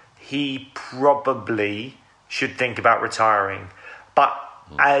health, he probably should think about retiring. But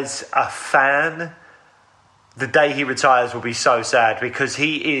as a fan, the day he retires will be so sad because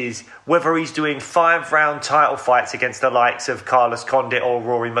he is, whether he's doing 5-round title fights against the likes of Carlos Condit or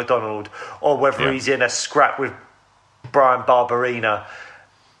Rory McDonald, or whether he's in a scrap with Brian Barberena,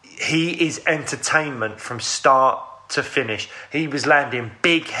 he is entertainment from start to finish. He was landing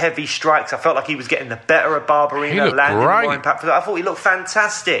big, heavy strikes. I felt like he was getting the better of Barberena. He looked landing great. more impactful. I thought he looked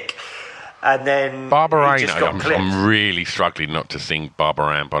fantastic. And then Barberena, I'm really struggling not to sing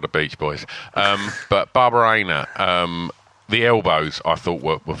Barberan by the Beach Boys. But Barberena, the elbows I thought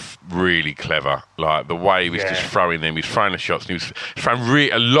were really clever. Like the way he was just throwing them, he was throwing the shots, and he was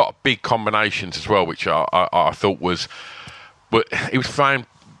throwing a lot of big combinations as well, which I thought was. But he was throwing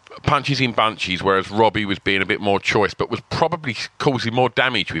punches in bunches, whereas Robbie was being a bit more choice, but was probably causing more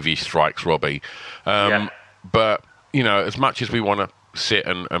damage with his strikes, Robbie. But, you know, as much as we want to sit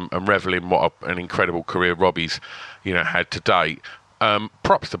and revel in what an incredible career Robbie's, you know, had to date,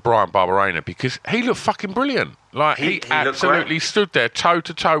 props to Brian Barberena because he looked fucking brilliant. Like, he absolutely stood there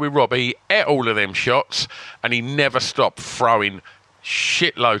toe-to-toe with Robbie. He ate all of them shots, and he never stopped throwing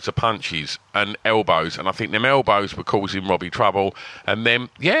shitloads of punches and elbows, and I think them elbows were causing Robbie trouble. And then,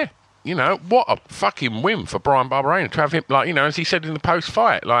 you know, what a fucking win for Brian Barberena to have him, like, you know, as he said in the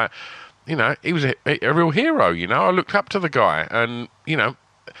post-fight, like, you know, he was a real hero, you know. I looked up to the guy, and, you know,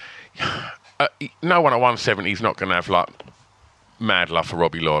 no one at 170 is not going to have, like, mad love for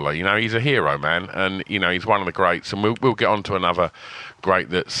Robbie Lawler. You know, he's a hero, man, and, you know, he's one of the greats, and we'll get on to another great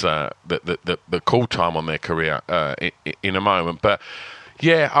that's the call time on their career in a moment. But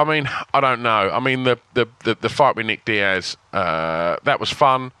yeah, I mean, I don't know. I mean, the fight with Nick Diaz, that was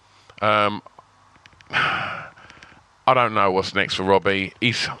fun. I don't know what's next for Robbie.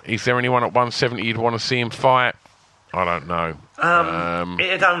 Is there anyone at 170 you'd want to see him fight? I don't know.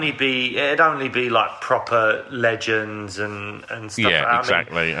 It'd only be like proper legends and stuff. Yeah,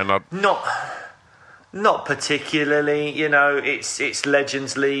 exactly. And not particularly. You know, it's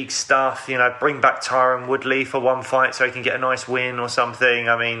Legends League stuff. You know, bring back Tyron Woodley for one fight so he can get a nice win or something.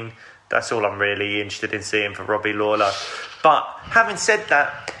 I mean, that's all I'm really interested in seeing for Robbie Lawler. But having said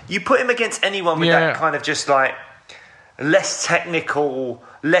that, you put him against anyone with that kind of just like less technical,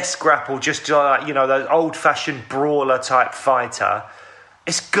 less grapple, just like, you know, those old-fashioned brawler type fighter,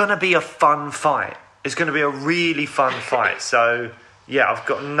 it's gonna be a fun fight. It's gonna be a really fun fight. So yeah, I've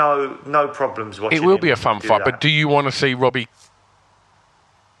got no problems watching. It will be a fun fight, but do you want to see Robbie?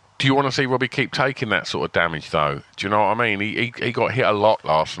 Do you want to see Robbie keep taking that sort of damage though? Do you know what I mean? He got hit a lot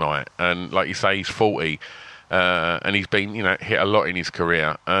last night, and like you say, he's 40, and he's been, you know, hit a lot in his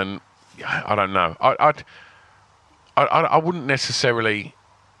career, and I don't know. I wouldn't necessarily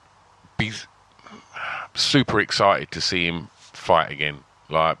be super excited to see him fight again,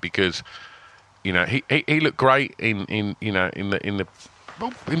 like, because, you know, he looked great in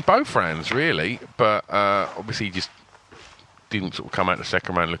both rounds really, but obviously he just didn't sort of come out the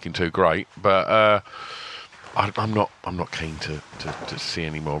second round looking too great. But I'm not keen to see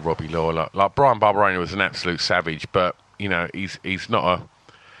any more Robbie Lawler. Like, Brian Barberena was an absolute savage, but you know, he's not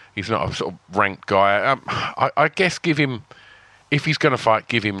a sort of ranked guy. I guess give him, if he's going to fight,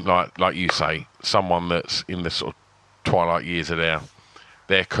 give him like you say, someone that's in the sort of twilight years of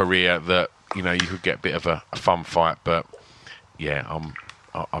their career, that, you know, you could get a bit of a fun fight. But yeah,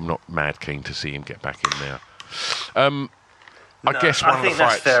 I'm not mad keen to see him get back in there. I guess one of the fights. I think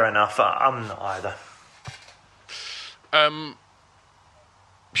that's fair enough. I'm not either.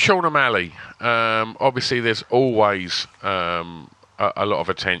 Sean O'Malley. Obviously, there's always a lot of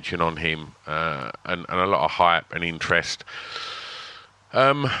attention on him, and a lot of hype and interest.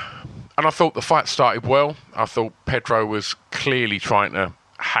 And I thought the fight started well. I thought Pedro was clearly trying to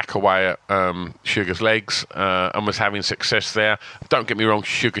hack away at Sugar's legs, and was having success there. Don't get me wrong,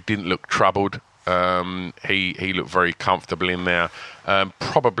 Sugar didn't look troubled. He looked very comfortable in there.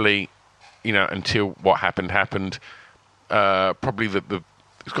 Probably, you know, until what happened. Probably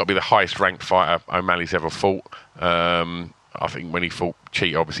it's got to be the highest ranked fighter O'Malley's ever fought. I think when he fought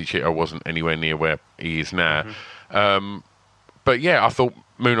Cheetah, obviously Cheetah wasn't anywhere near where he is now. Mm-hmm. But yeah, I thought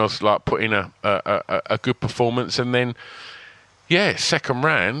Munoz put in a good performance, and then second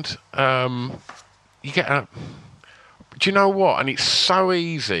round, you get a. Do you know what? And it's so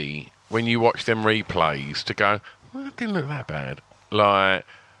easy when you watch them replays to go, well, it didn't look that bad.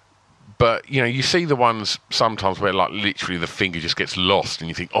 But you know, you see the ones sometimes where literally the finger just gets lost, and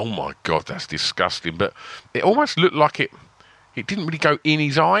you think, oh my God, that's disgusting. But it almost looked like it didn't really go in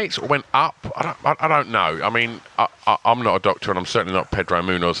his eye. It sort of went up. I don't know. I mean, I'm not a doctor, and I'm certainly not Pedro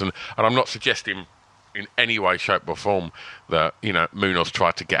Munoz, and I'm not suggesting in any way, shape or form that, you know, Munoz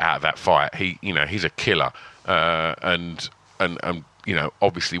tried to get out of that fight. He's a killer, and you know,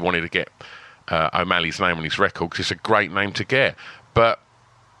 obviously wanted to get O'Malley's name on his record, because it's a great name to get. But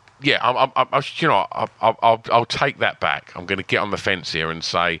yeah, I'll take that back. I'm going to get on the fence here and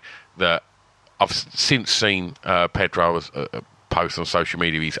say that I've since seen Pedro's post on social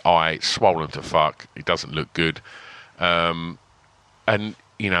media. His eye swollen to fuck. It doesn't look good, and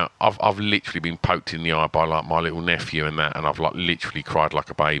you know, I've literally been poked in the eye by my little nephew and that, and I've literally cried like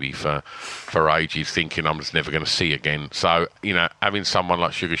a baby for ages, thinking I'm just never going to see again. So, you know, having someone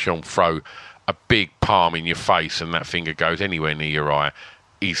like Sugar Sean throw a big palm in your face and that finger goes anywhere near your eye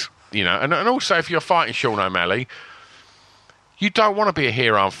is, you know, and also if you're fighting Sean O'Malley, you don't want to be a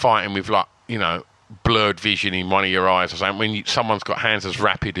hero and fighting with you know, blurred vision in one of your eyes or something when someone's got hands as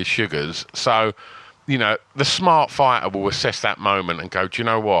rapid as Sugar's. So, you know, the smart fighter will assess that moment and go, do you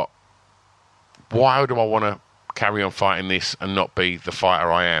know what? Why do I want to carry on fighting this and not be the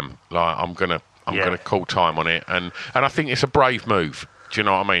fighter I am? I'm gonna call time on it, and I think it's a brave move. Do you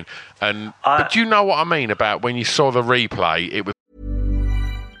know what I mean? But do you know what I mean about when you saw the replay? It was.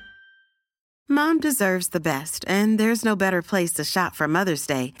 Mom deserves the best, and there's no better place to shop for Mother's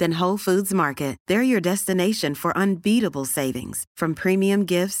Day than Whole Foods Market. They're your destination for unbeatable savings, from premium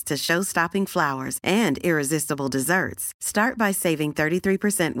gifts to show-stopping flowers and irresistible desserts. Start by saving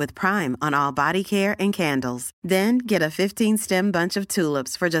 33% with Prime on all body care and candles. Then get a 15-stem bunch of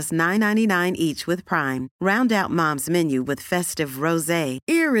tulips for just $9.99 each with Prime. Round out Mom's menu with festive rosé,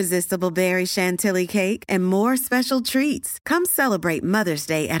 irresistible berry chantilly cake, and more special treats. Come celebrate Mother's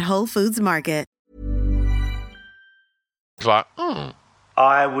Day at Whole Foods Market.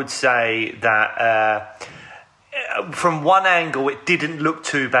 I would say that from one angle, it didn't look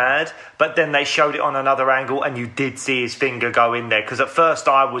too bad, but then they showed it on another angle, and you did see his finger go in there. Because at first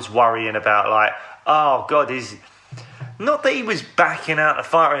I was worrying about, like, oh, God, not that he was backing out the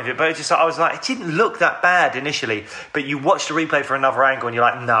fight or anything, but I was like, it didn't look that bad initially. But you watch the replay for another angle, and you're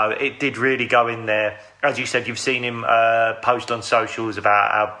like, no, it did really go in there. As you said, you've seen him post on socials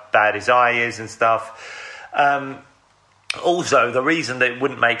about how bad his eye is and stuff. Also, the reason that it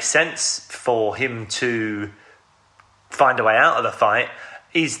wouldn't make sense for him to find a way out of the fight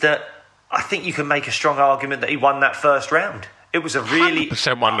is that I think you can make a strong argument that he won that first round. It was a really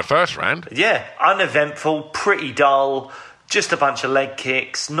 100% won the first round. Yeah, uneventful, pretty dull, just a bunch of leg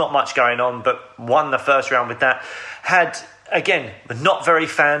kicks, not much going on, but won the first round with that. Had, again, not very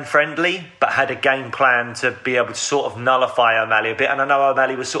fan-friendly, but had a game plan to be able to sort of nullify O'Malley a bit. And I know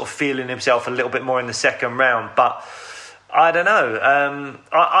O'Malley was sort of feeling himself a little bit more in the second round, but I don't know.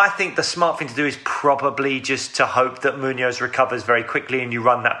 I think the smart thing to do is probably just to hope that Munoz recovers very quickly and you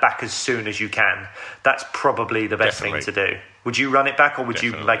run that back as soon as you can. That's probably the best thing to do. Would you run it back, or would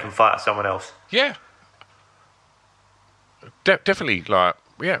you make him fight someone else? Yeah. Definitely,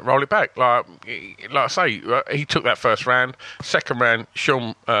 roll it back. Like I say, he took that first round. Second round,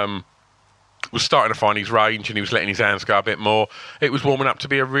 Sean was starting to find his range and he was letting his hands go a bit more. It was warming up to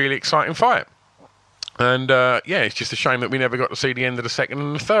be a really exciting fight. And, it's just a shame that we never got to see the end of the second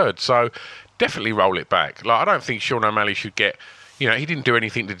and the third. So definitely roll it back. Like, I don't think Sean O'Malley should get... he didn't do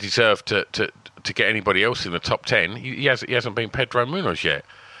anything to deserve to get anybody else in the top 10. He hasn't been Pedro Munoz yet.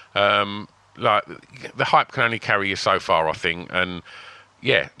 The hype can only carry you so far, I think. And,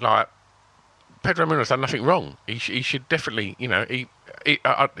 Pedro Munoz done nothing wrong. He should definitely, if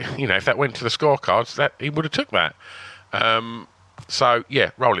that went to the scorecards, that he would have took that.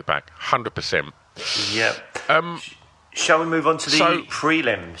 Roll it back, 100%. Yep. Shall we move on to the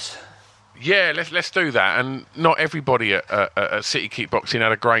prelims? Yeah, let's do that. And not everybody at City Kickboxing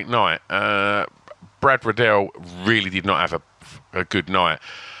had a great night. Brad Riddell really did not have a good night.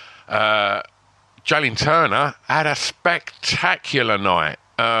 Jalen Turner had a spectacular night.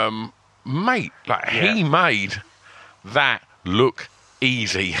 Mate, he made that look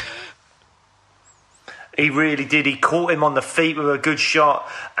easy. He really did. He caught him on the feet with a good shot,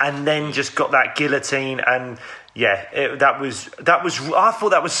 and then just got that guillotine. And that was. I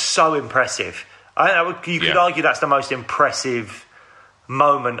thought that was so impressive. You could argue that's the most impressive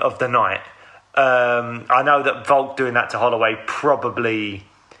moment of the night. I know that Volk doing that to Holloway probably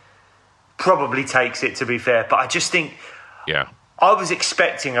takes it, to be fair, but I just think. Yeah. I was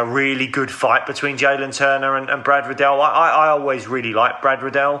expecting a really good fight between Jalen Turner and Brad Riddell. I always really liked Brad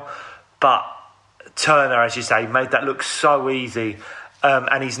Riddell, but Turner, as you say, made that look so easy.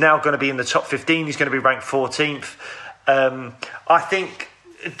 And he's now going to be in the top 15. He's going to be ranked 14th. I think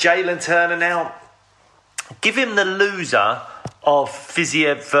Jalen Turner now, give him the loser of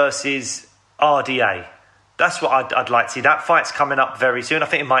Fiziev versus RDA. That's what I'd like to see. That fight's coming up very soon. I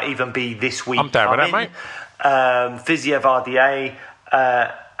think it might even be this week. I'm down with that, mate. Fiziev RDA,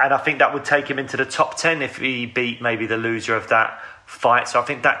 and I think that would take him into the top 10 if he beat maybe the loser of that fight. So I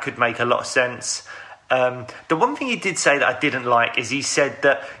think that could make a lot of sense. The one thing he did say that I didn't like is he said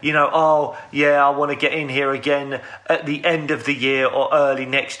that, I want to get in here again at the end of the year or early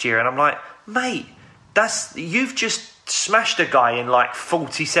next year. And I'm like, mate, you've just smashed a guy in like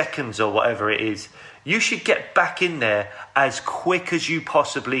 40 seconds or whatever it is. You should get back in there as quick as you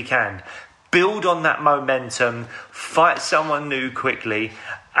possibly can. Build on that momentum, fight someone new quickly,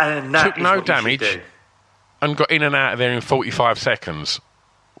 and that took is no what damage you should do. And got in and out of there in 45 seconds.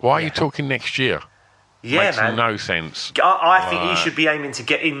 Why are you talking next year? Yeah, Makes man. no sense. I think he should be aiming to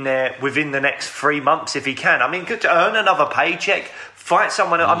get in there within the next 3 months if he can. I mean, to earn another paycheck, fight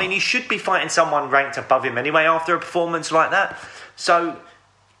someone. I mean, he should be fighting someone ranked above him anyway after a performance like that. So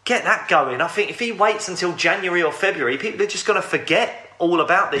get that going. I think if he waits until January or February, people are just going to forget all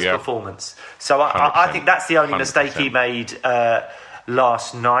about this performance. So I think that's the only 100%. Mistake he made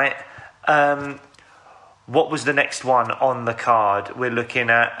last night. What was the next one on the card? We're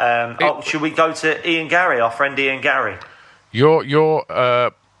looking at. Should we go to Ian Gary, our friend Ian Gary? Your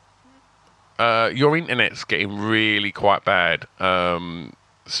internet's getting really quite bad.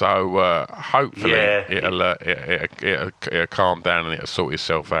 So hopefully it'll calm down and it'll sort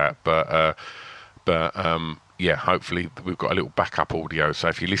itself out. But hopefully we've got a little backup audio. So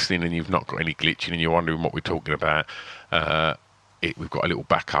if you're listening and you've not got any glitching and you're wondering what we're talking about, we've got a little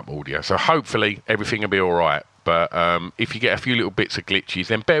backup audio. So hopefully everything will be all right. But if you get a few little bits of glitches,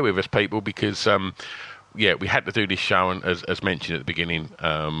 then bear with us, people, because we had to do this show, and as mentioned at the beginning,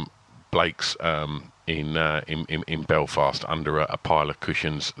 Blake's in Belfast under a pile of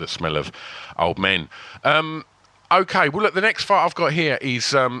cushions that smell of old men. Okay, well, look, the next fight I've got here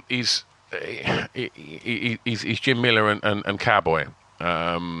is Jim Miller and Cowboy.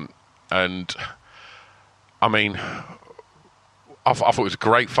 And, I mean, I thought it was a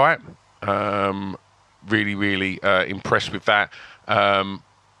great fight. Really, really impressed with that.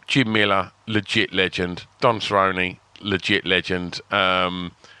 Jim Miller, legit legend. Don Cerrone, legit legend.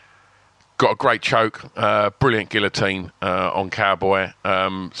 Got a great choke, brilliant guillotine on Cowboy.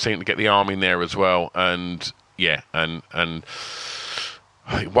 Seemed to get the arm in there as well. And, yeah, and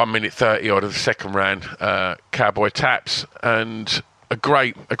 1 minute 30 odd of the second round, Cowboy taps, and a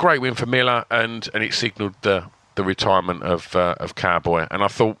great win for Miller, and it signalled the retirement of Cowboy. And I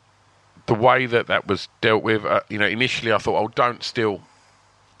thought the way that was dealt with, initially I thought, don't steal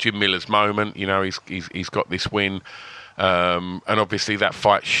Jim Miller's moment. He's got this win, and obviously that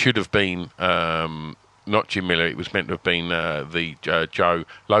fight should have been not Jim Miller. It was meant to have been the Joe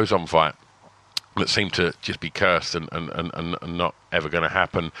Lozon fight that seemed to just be cursed and not ever going to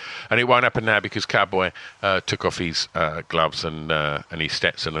happen. And it won't happen now because Cowboy took off his gloves and his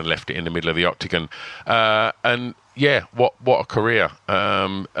Stetson and left it in the middle of the octagon. And yeah, what a career.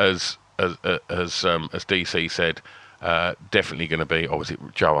 As DC said, definitely going to be, or was it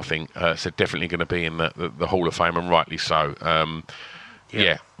Joe, I think, said definitely going to be in the Hall of Fame, and rightly so.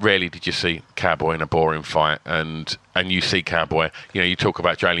 Yeah, rarely did you see Cowboy in a boring fight, and you see Cowboy. You talk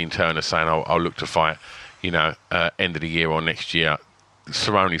about Jalene Turner saying, "I'll look to fight," end of the year or next year.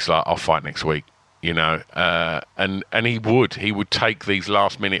 Cerrone's like, "I'll fight next week," and he would take these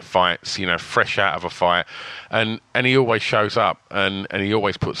last minute fights, fresh out of a fight, and he always shows up, and he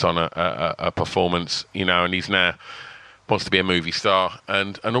always puts on a performance, and he's now wants to be a movie star,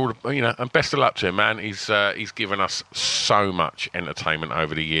 and all, and best of luck to him, man. He's given us so much entertainment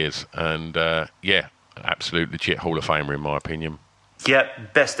over the years, and yeah, absolute legit Hall of Famer in my opinion. Yeah,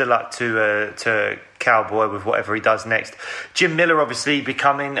 best of luck to Cowboy with whatever he does next. Jim Miller obviously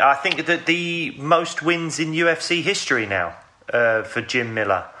becoming, I think, the most wins in UFC history now for Jim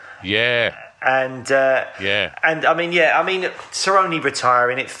Miller. Yeah. And and I mean Cerrone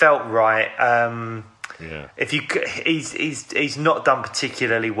retiring, it felt right. Yeah. He's not done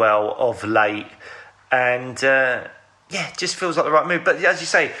particularly well of late, and it just feels like the right move. But as you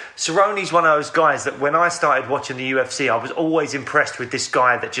say, Cerrone's one of those guys that when I started watching the UFC, I was always impressed with this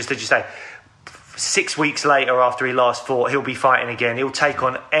guy that just, as you say, 6 weeks later after he last fought, he'll be fighting again. He'll take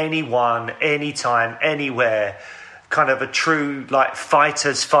on anyone, anytime, anywhere. Kind of a true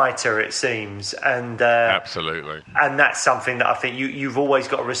fighter's fighter, it seems, and absolutely, and that's something that I think you've always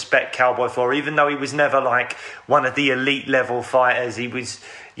got to respect Cowboy for. Even though he was never one of the elite level fighters, he was,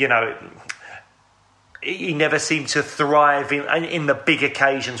 he never seemed to thrive in the big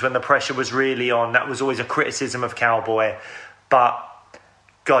occasions when the pressure was really on. That was always a criticism of Cowboy, but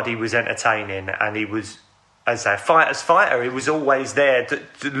God, he was entertaining, and he was, as a fighter's fighter, he was always there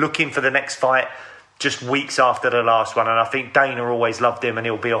looking for the next fight. Just weeks after the last one, and I think Dana always loved him, and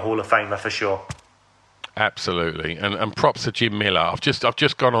he'll be a Hall of Famer for sure. Absolutely, and props to Jim Miller. I've just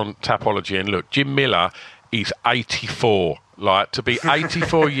gone on Tapology and look, Jim Miller is 84. To be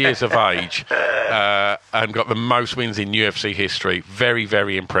 84 years of age and got the most wins in UFC history, very,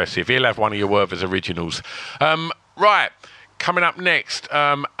 very impressive. He'll have one of your Werther's originals. Right, coming up next,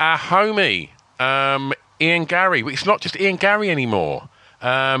 our homie Ian Garry. It's not just Ian Garry anymore.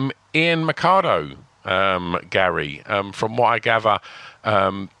 Ian Mercado. Gary, from what I gather,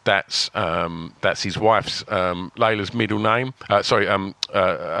 that's his wife's Layla's middle name.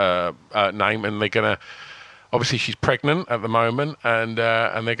 Name, and they're gonna. Obviously, she's pregnant at the moment, and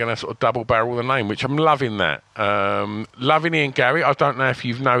they're gonna sort of double barrel the name, which I'm loving. That loving Ian Garry. I don't know if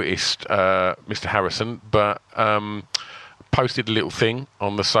you've noticed, Mr. Harrison, but posted a little thing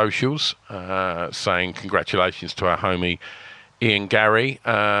on the socials saying congratulations to our homie Ian Garry,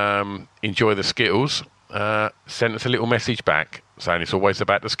 enjoy the Skittles. Sent us a little message back saying it's always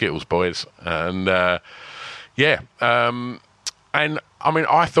about the Skittles, boys. And and I mean,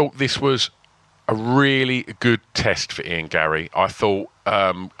 I thought this was a really good test for Ian Garry. I thought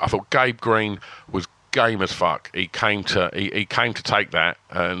Gabe Green was game as fuck. He came to take that,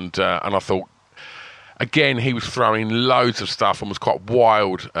 and I thought, again, he was throwing loads of stuff and was quite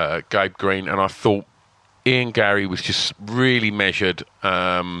wild, Gabe Green, and I thought Ian Garry was just really measured,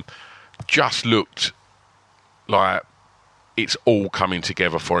 just looked like it's all coming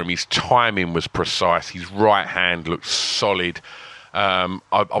together for him. His timing was precise. His right hand looked solid. I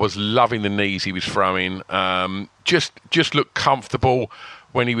was loving the knees he was throwing. Just looked comfortable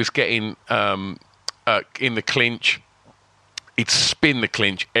when he was getting in the clinch. He'd spin the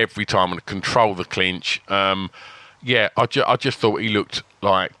clinch every time and control the clinch. I just thought he looked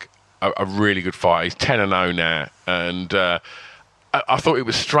like a really good fight. He's 10-0 now, and I thought it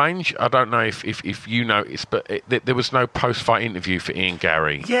was strange. I don't know if you noticed, but there was no post-fight interview for Ian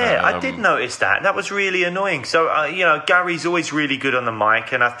Gary. Yeah, I did notice that. That was really annoying. So, Gary's always really good on the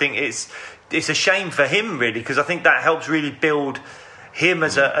mic, and I think it's a shame for him, really, because I think that helps really build him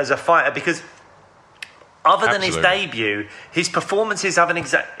as a fighter, because other than his debut, his performances haven't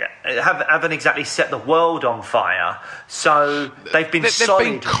exactly set the world on fire. So they've been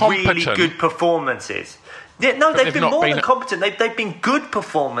solid, really good performances. Yeah, no, they've been more than competent. They've been good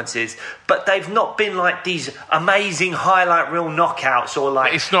performances, but they've not been like these amazing highlight reel knockouts or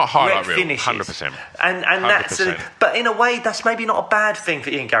like it's not highlight reel, finishes. 100%. And 100%. But in a way, that's maybe not a bad thing for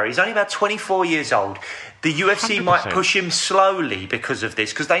Ian Gary. He's only about 24 years old. The UFC 100%. might push him slowly because of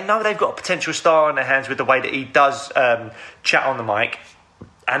this, because they know they've got a potential star on their hands with the way that he does chat on the mic.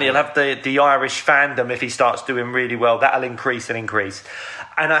 And he'll have the Irish fandom if he starts doing really well. That'll increase and increase.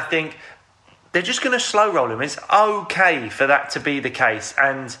 And I think they're just going to slow roll him. It's okay for that to be the case.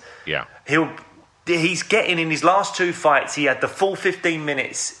 And he's getting, in his last two fights, he had the full 15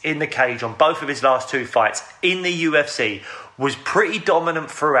 minutes in the cage on both of his last two fights in the UFC, was pretty dominant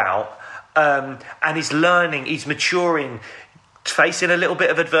throughout. And he's learning, he's maturing, facing a little bit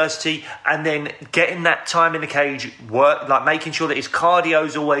of adversity, and then getting that time in the cage, work, like making sure that his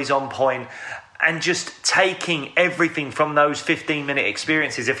cardio's always on point, and just taking everything from those 15-minute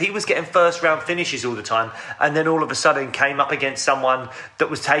experiences. If he was getting first-round finishes all the time, and then all of a sudden came up against someone that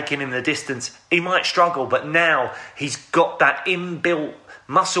was taking him the distance, he might struggle. But now he's got that inbuilt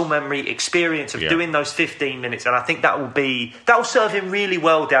muscle memory experience of doing those 15 minutes, and I think that will serve him really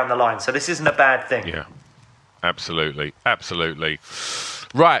well down the line. So this isn't a bad thing. Yeah, absolutely.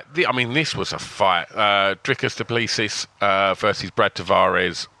 Right, this was a fight. Dricus du Plessis versus Brad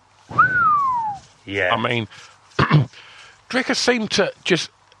Tavares. Yeah. Dricus seemed to just,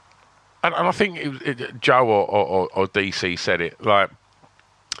 and I think Joe or DC said it, like,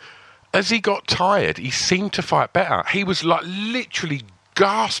 as he got tired, he seemed to fight better. He was like literally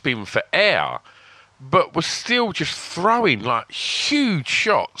gasping for air, but was still just throwing like huge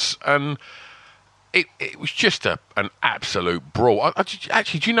shots, and it was just an absolute brawl.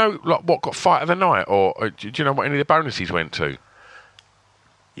 Actually, do you know like what got fight of the night, or do you know what any of the bonuses went to?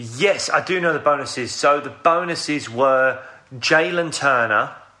 Yes, I do know the bonuses. So the bonuses were Jalen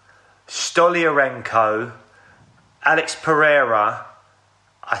Turner, Stoliarenko, Alex Pereira,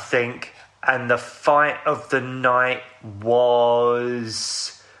 I think, and the fight of the night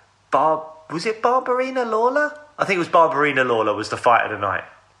was Barberina Lawler? I think it was Barberina Lawler was the fight of the night.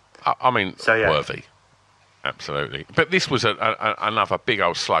 Worthy. Absolutely. But this was another big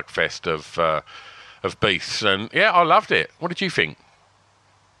old slugfest of beasts, and I loved it. What did you think?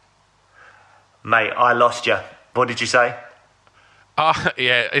 Mate, I lost you. What did you say?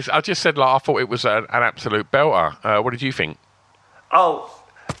 I just said I thought it was an absolute belter. What did you think? Oh,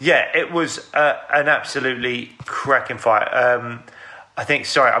 yeah, it was an absolutely cracking fight. I think,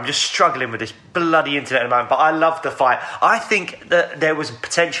 sorry, I'm just struggling with this bloody internet at the moment, but I loved the fight. I think that there was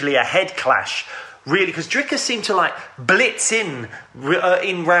potentially a head clash, really, because Dricus seemed to like blitz in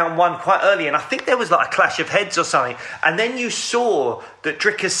round one quite early, and I think there was like a clash of heads or something, and then you saw that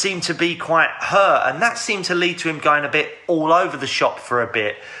Dricus seemed to be quite hurt, and that seemed to lead to him going a bit all over the shop for a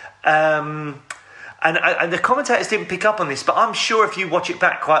bit. And the commentators didn't pick up on this, but I'm sure if you watch it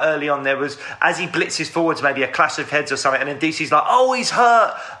back quite early on, there was, as he blitzes forwards, maybe a clash of heads or something, and then DC's like, oh, he's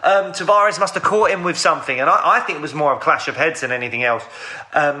hurt. Tavares must have caught him with something. And I think it was more of a clash of heads than anything else.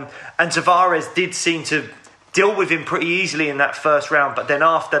 And Tavares did seem to deal with him pretty easily in that first round, but then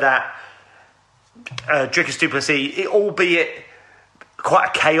after that, Dricus du Plessis, albeit quite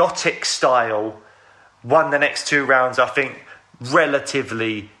a chaotic style, won the next two rounds, I think,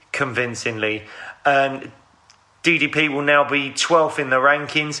 relatively convincingly. And DDP will now be 12th in the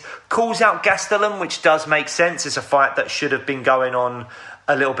rankings. Calls out Gastelum, which does make sense. It's a fight that should have been going on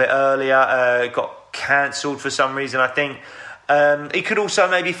a little bit earlier. Got cancelled for some reason, I think. He could also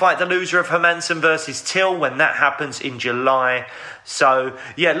maybe fight the loser of Hermansson versus Till when that happens in July. So,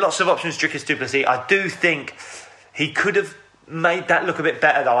 yeah, lots of options, Dricus du Plessis. I do think he could have made that look a bit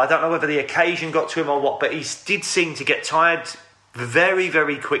better, though. I don't know whether the occasion got to him or what, but he did seem to get tired very,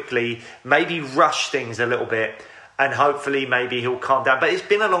 very quickly, maybe rush things a little bit, and hopefully maybe he'll calm down. But it's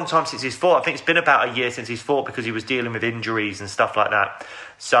been a long time since he's fought. I think it's been about a year since he's fought because he was dealing with injuries and stuff like that.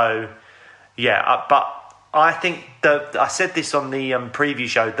 So, yeah, but I think I said this on the preview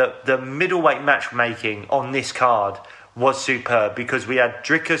show, that the middleweight matchmaking on this card was superb, because we had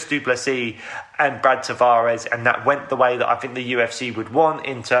Dricus du Plessis and Brad Tavares, and that went the way that I think the UFC would want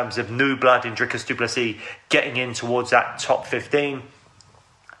in terms of new blood in Dricus du Plessis getting in towards that top 15.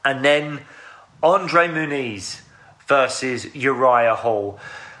 And then Andre Muniz versus Uriah Hall.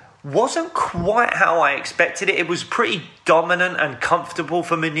 Wasn't quite how I expected it. It was pretty dominant and comfortable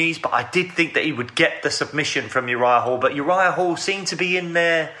for Muniz, but I did think that he would get the submission from Uriah Hall. But Uriah Hall seemed to be in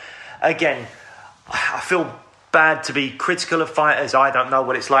there. Again, I feel bad to be critical of fighters. I don't know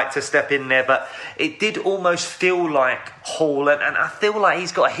what it's like to step in there, but it did almost feel like Hall, and I feel like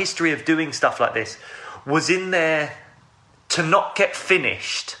he's got a history of doing stuff like this, was in there to not get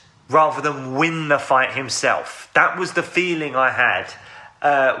finished rather than win the fight himself. That was the feeling I had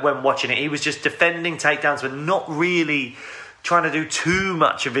when watching it. He was just defending takedowns but not really trying to do too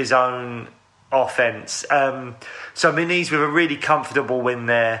much of his own offense. So Muniz with a really comfortable win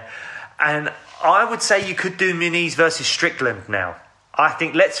there. And I would say you could do Muniz versus Strickland now. I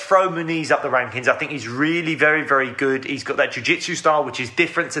think let's throw Muniz up the rankings. I think he's really very, very good. He's got that jiu-jitsu style, which is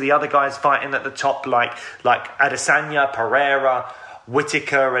different to the other guys fighting at the top, like Adesanya, Pereira,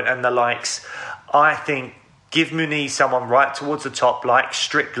 Whittaker and the likes. I think give Muniz someone right towards the top like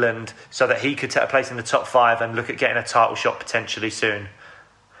Strickland so that he could take a place in the top 5 and look at getting a title shot potentially soon.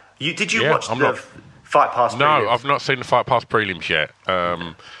 Did you watch the Fight Pass prelims? No, I've not seen the Fight Pass prelims yet.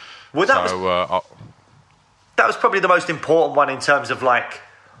 That was probably the most important one in terms of like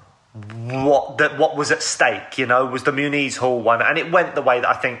what was at stake, you know, was the Muniz Hall one. And it went the way that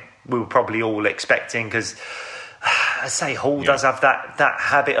I think we were probably all expecting because, I say, Hall does have that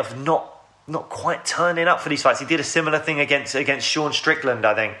habit of not quite turning up for these fights. He did a similar thing against Sean Strickland,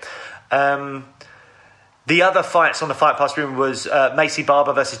 I think. The other fights on the Fight Pass room was Macy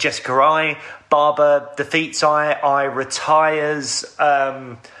Barber versus Jessica Eye. Barber defeats Eye retires,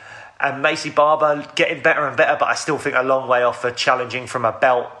 and Macy Barber getting better and better, but I still think a long way off for challenging from a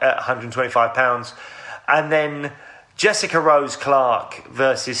belt at 125 pounds. And then Jessica Rose Clark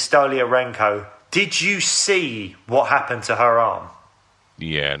versus Stoliarenko. Did you see what happened to her arm?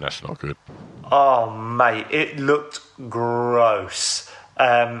 Yeah, that's not good. Oh, mate, it looked gross.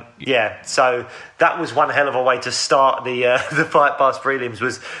 So that was one hell of a way to start the Fight Pass prelims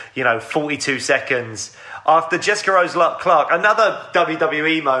was, 42 seconds. After Jessica Rose Clark, another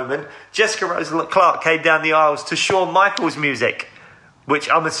WWE moment, Jessica Rose Clark came down the aisles to Shawn Michaels music, which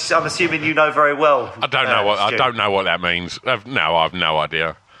I'm assuming you know very well. I don't know what that means. No, I have no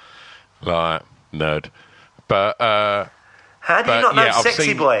idea. Like, nerd. But how do you not know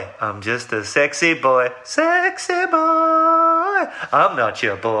Sexy Boy? I'm just a sexy boy. Sexy boy. I'm not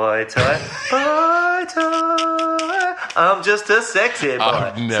your boy toy. Boy toy. I'm just a sexy boy.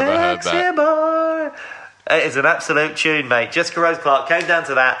 I've never heard that. Sexy boy. It is an absolute tune, mate. Jessica Rose Clark came down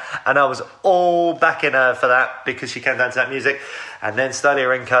to that, and I was all backing her for that because she came down to that music. And then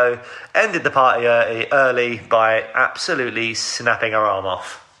Stoliarenko ended the party early by absolutely snapping her arm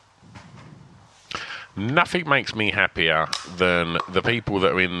off. Nothing makes me happier than the people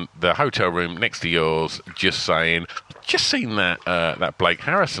that are in the hotel room next to yours just saying, just seen that Blake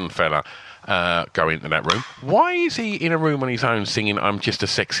Harrison fella go into that room. Why is he in a room on his own singing I'm Just a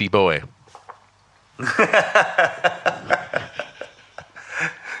Sexy Boy? Do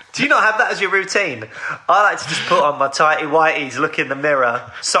you not have that as your routine? I like to just put on my tighty whities, look in the mirror,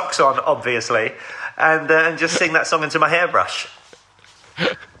 socks on obviously, and just sing that song into my hairbrush.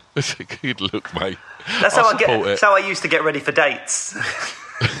 That's a good look, mate. That's how I used to get ready for dates.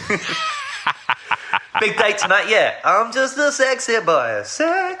 Big date tonight, yeah. I'm just a sexy boy,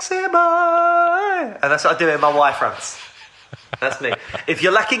 and that's what I do in my Y fronts. That's me. If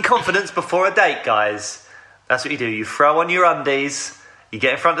you're lacking confidence before a date, guys, that's what you do. You throw on your undies, you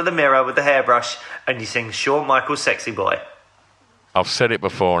get in front of the mirror with the hairbrush, and you sing Shawn Michaels' Sexy Boy. I've said it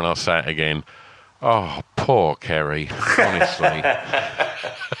before and I'll say it again. Oh, poor Kerry, honestly.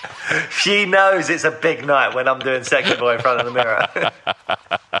 She knows it's a big night when I'm doing Sexy Boy in front of the mirror.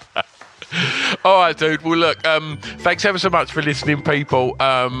 All right, dude. Well, look, thanks ever so much for listening, people.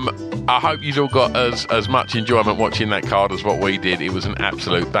 I hope you've all got as much enjoyment watching that card as what we did. It was an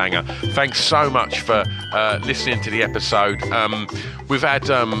absolute banger. Thanks so much for listening to the episode. We've had,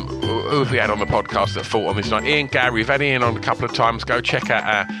 who have we had on the podcast that fought on this night? Ian Gary. We've had Ian on a couple of times. Go check out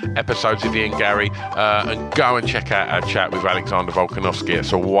our episodes of Ian Gary and go and check out our chat with Alexander Volkanovski.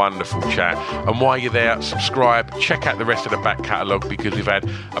 It's a wonderful chat. And while you're there, subscribe. Check out the rest of the back catalogue because we've had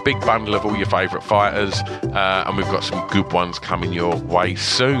a big bundle of all your favourite fighters and we've got some good ones coming your way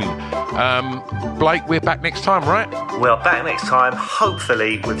soon. Blake, we're back next time, right? We're back next time,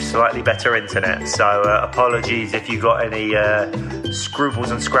 hopefully with slightly better internet. So apologies if you got any scruples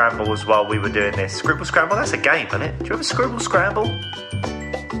and scrambles while we were doing this. Scrupple Scramble? That's a game, isn't it? Do you ever Scrupple Scramble?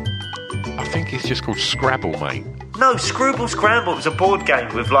 I think it's just called Scrabble, mate. No, Scrupple Scramble was a board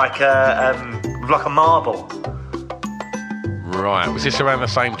game with like a marble. Right. Was this around the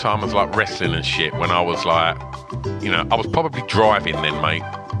same time as like wrestling and shit? When I was like, I was probably driving then, mate.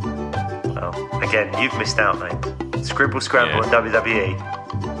 Well, again, you've missed out, mate. Scribble Scramble and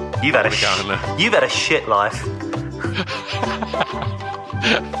WWE. You've had a shit life.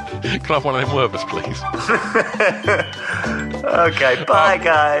 Can I have one of them Werthers, please? Okay, bye,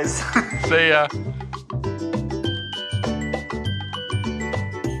 guys. See ya.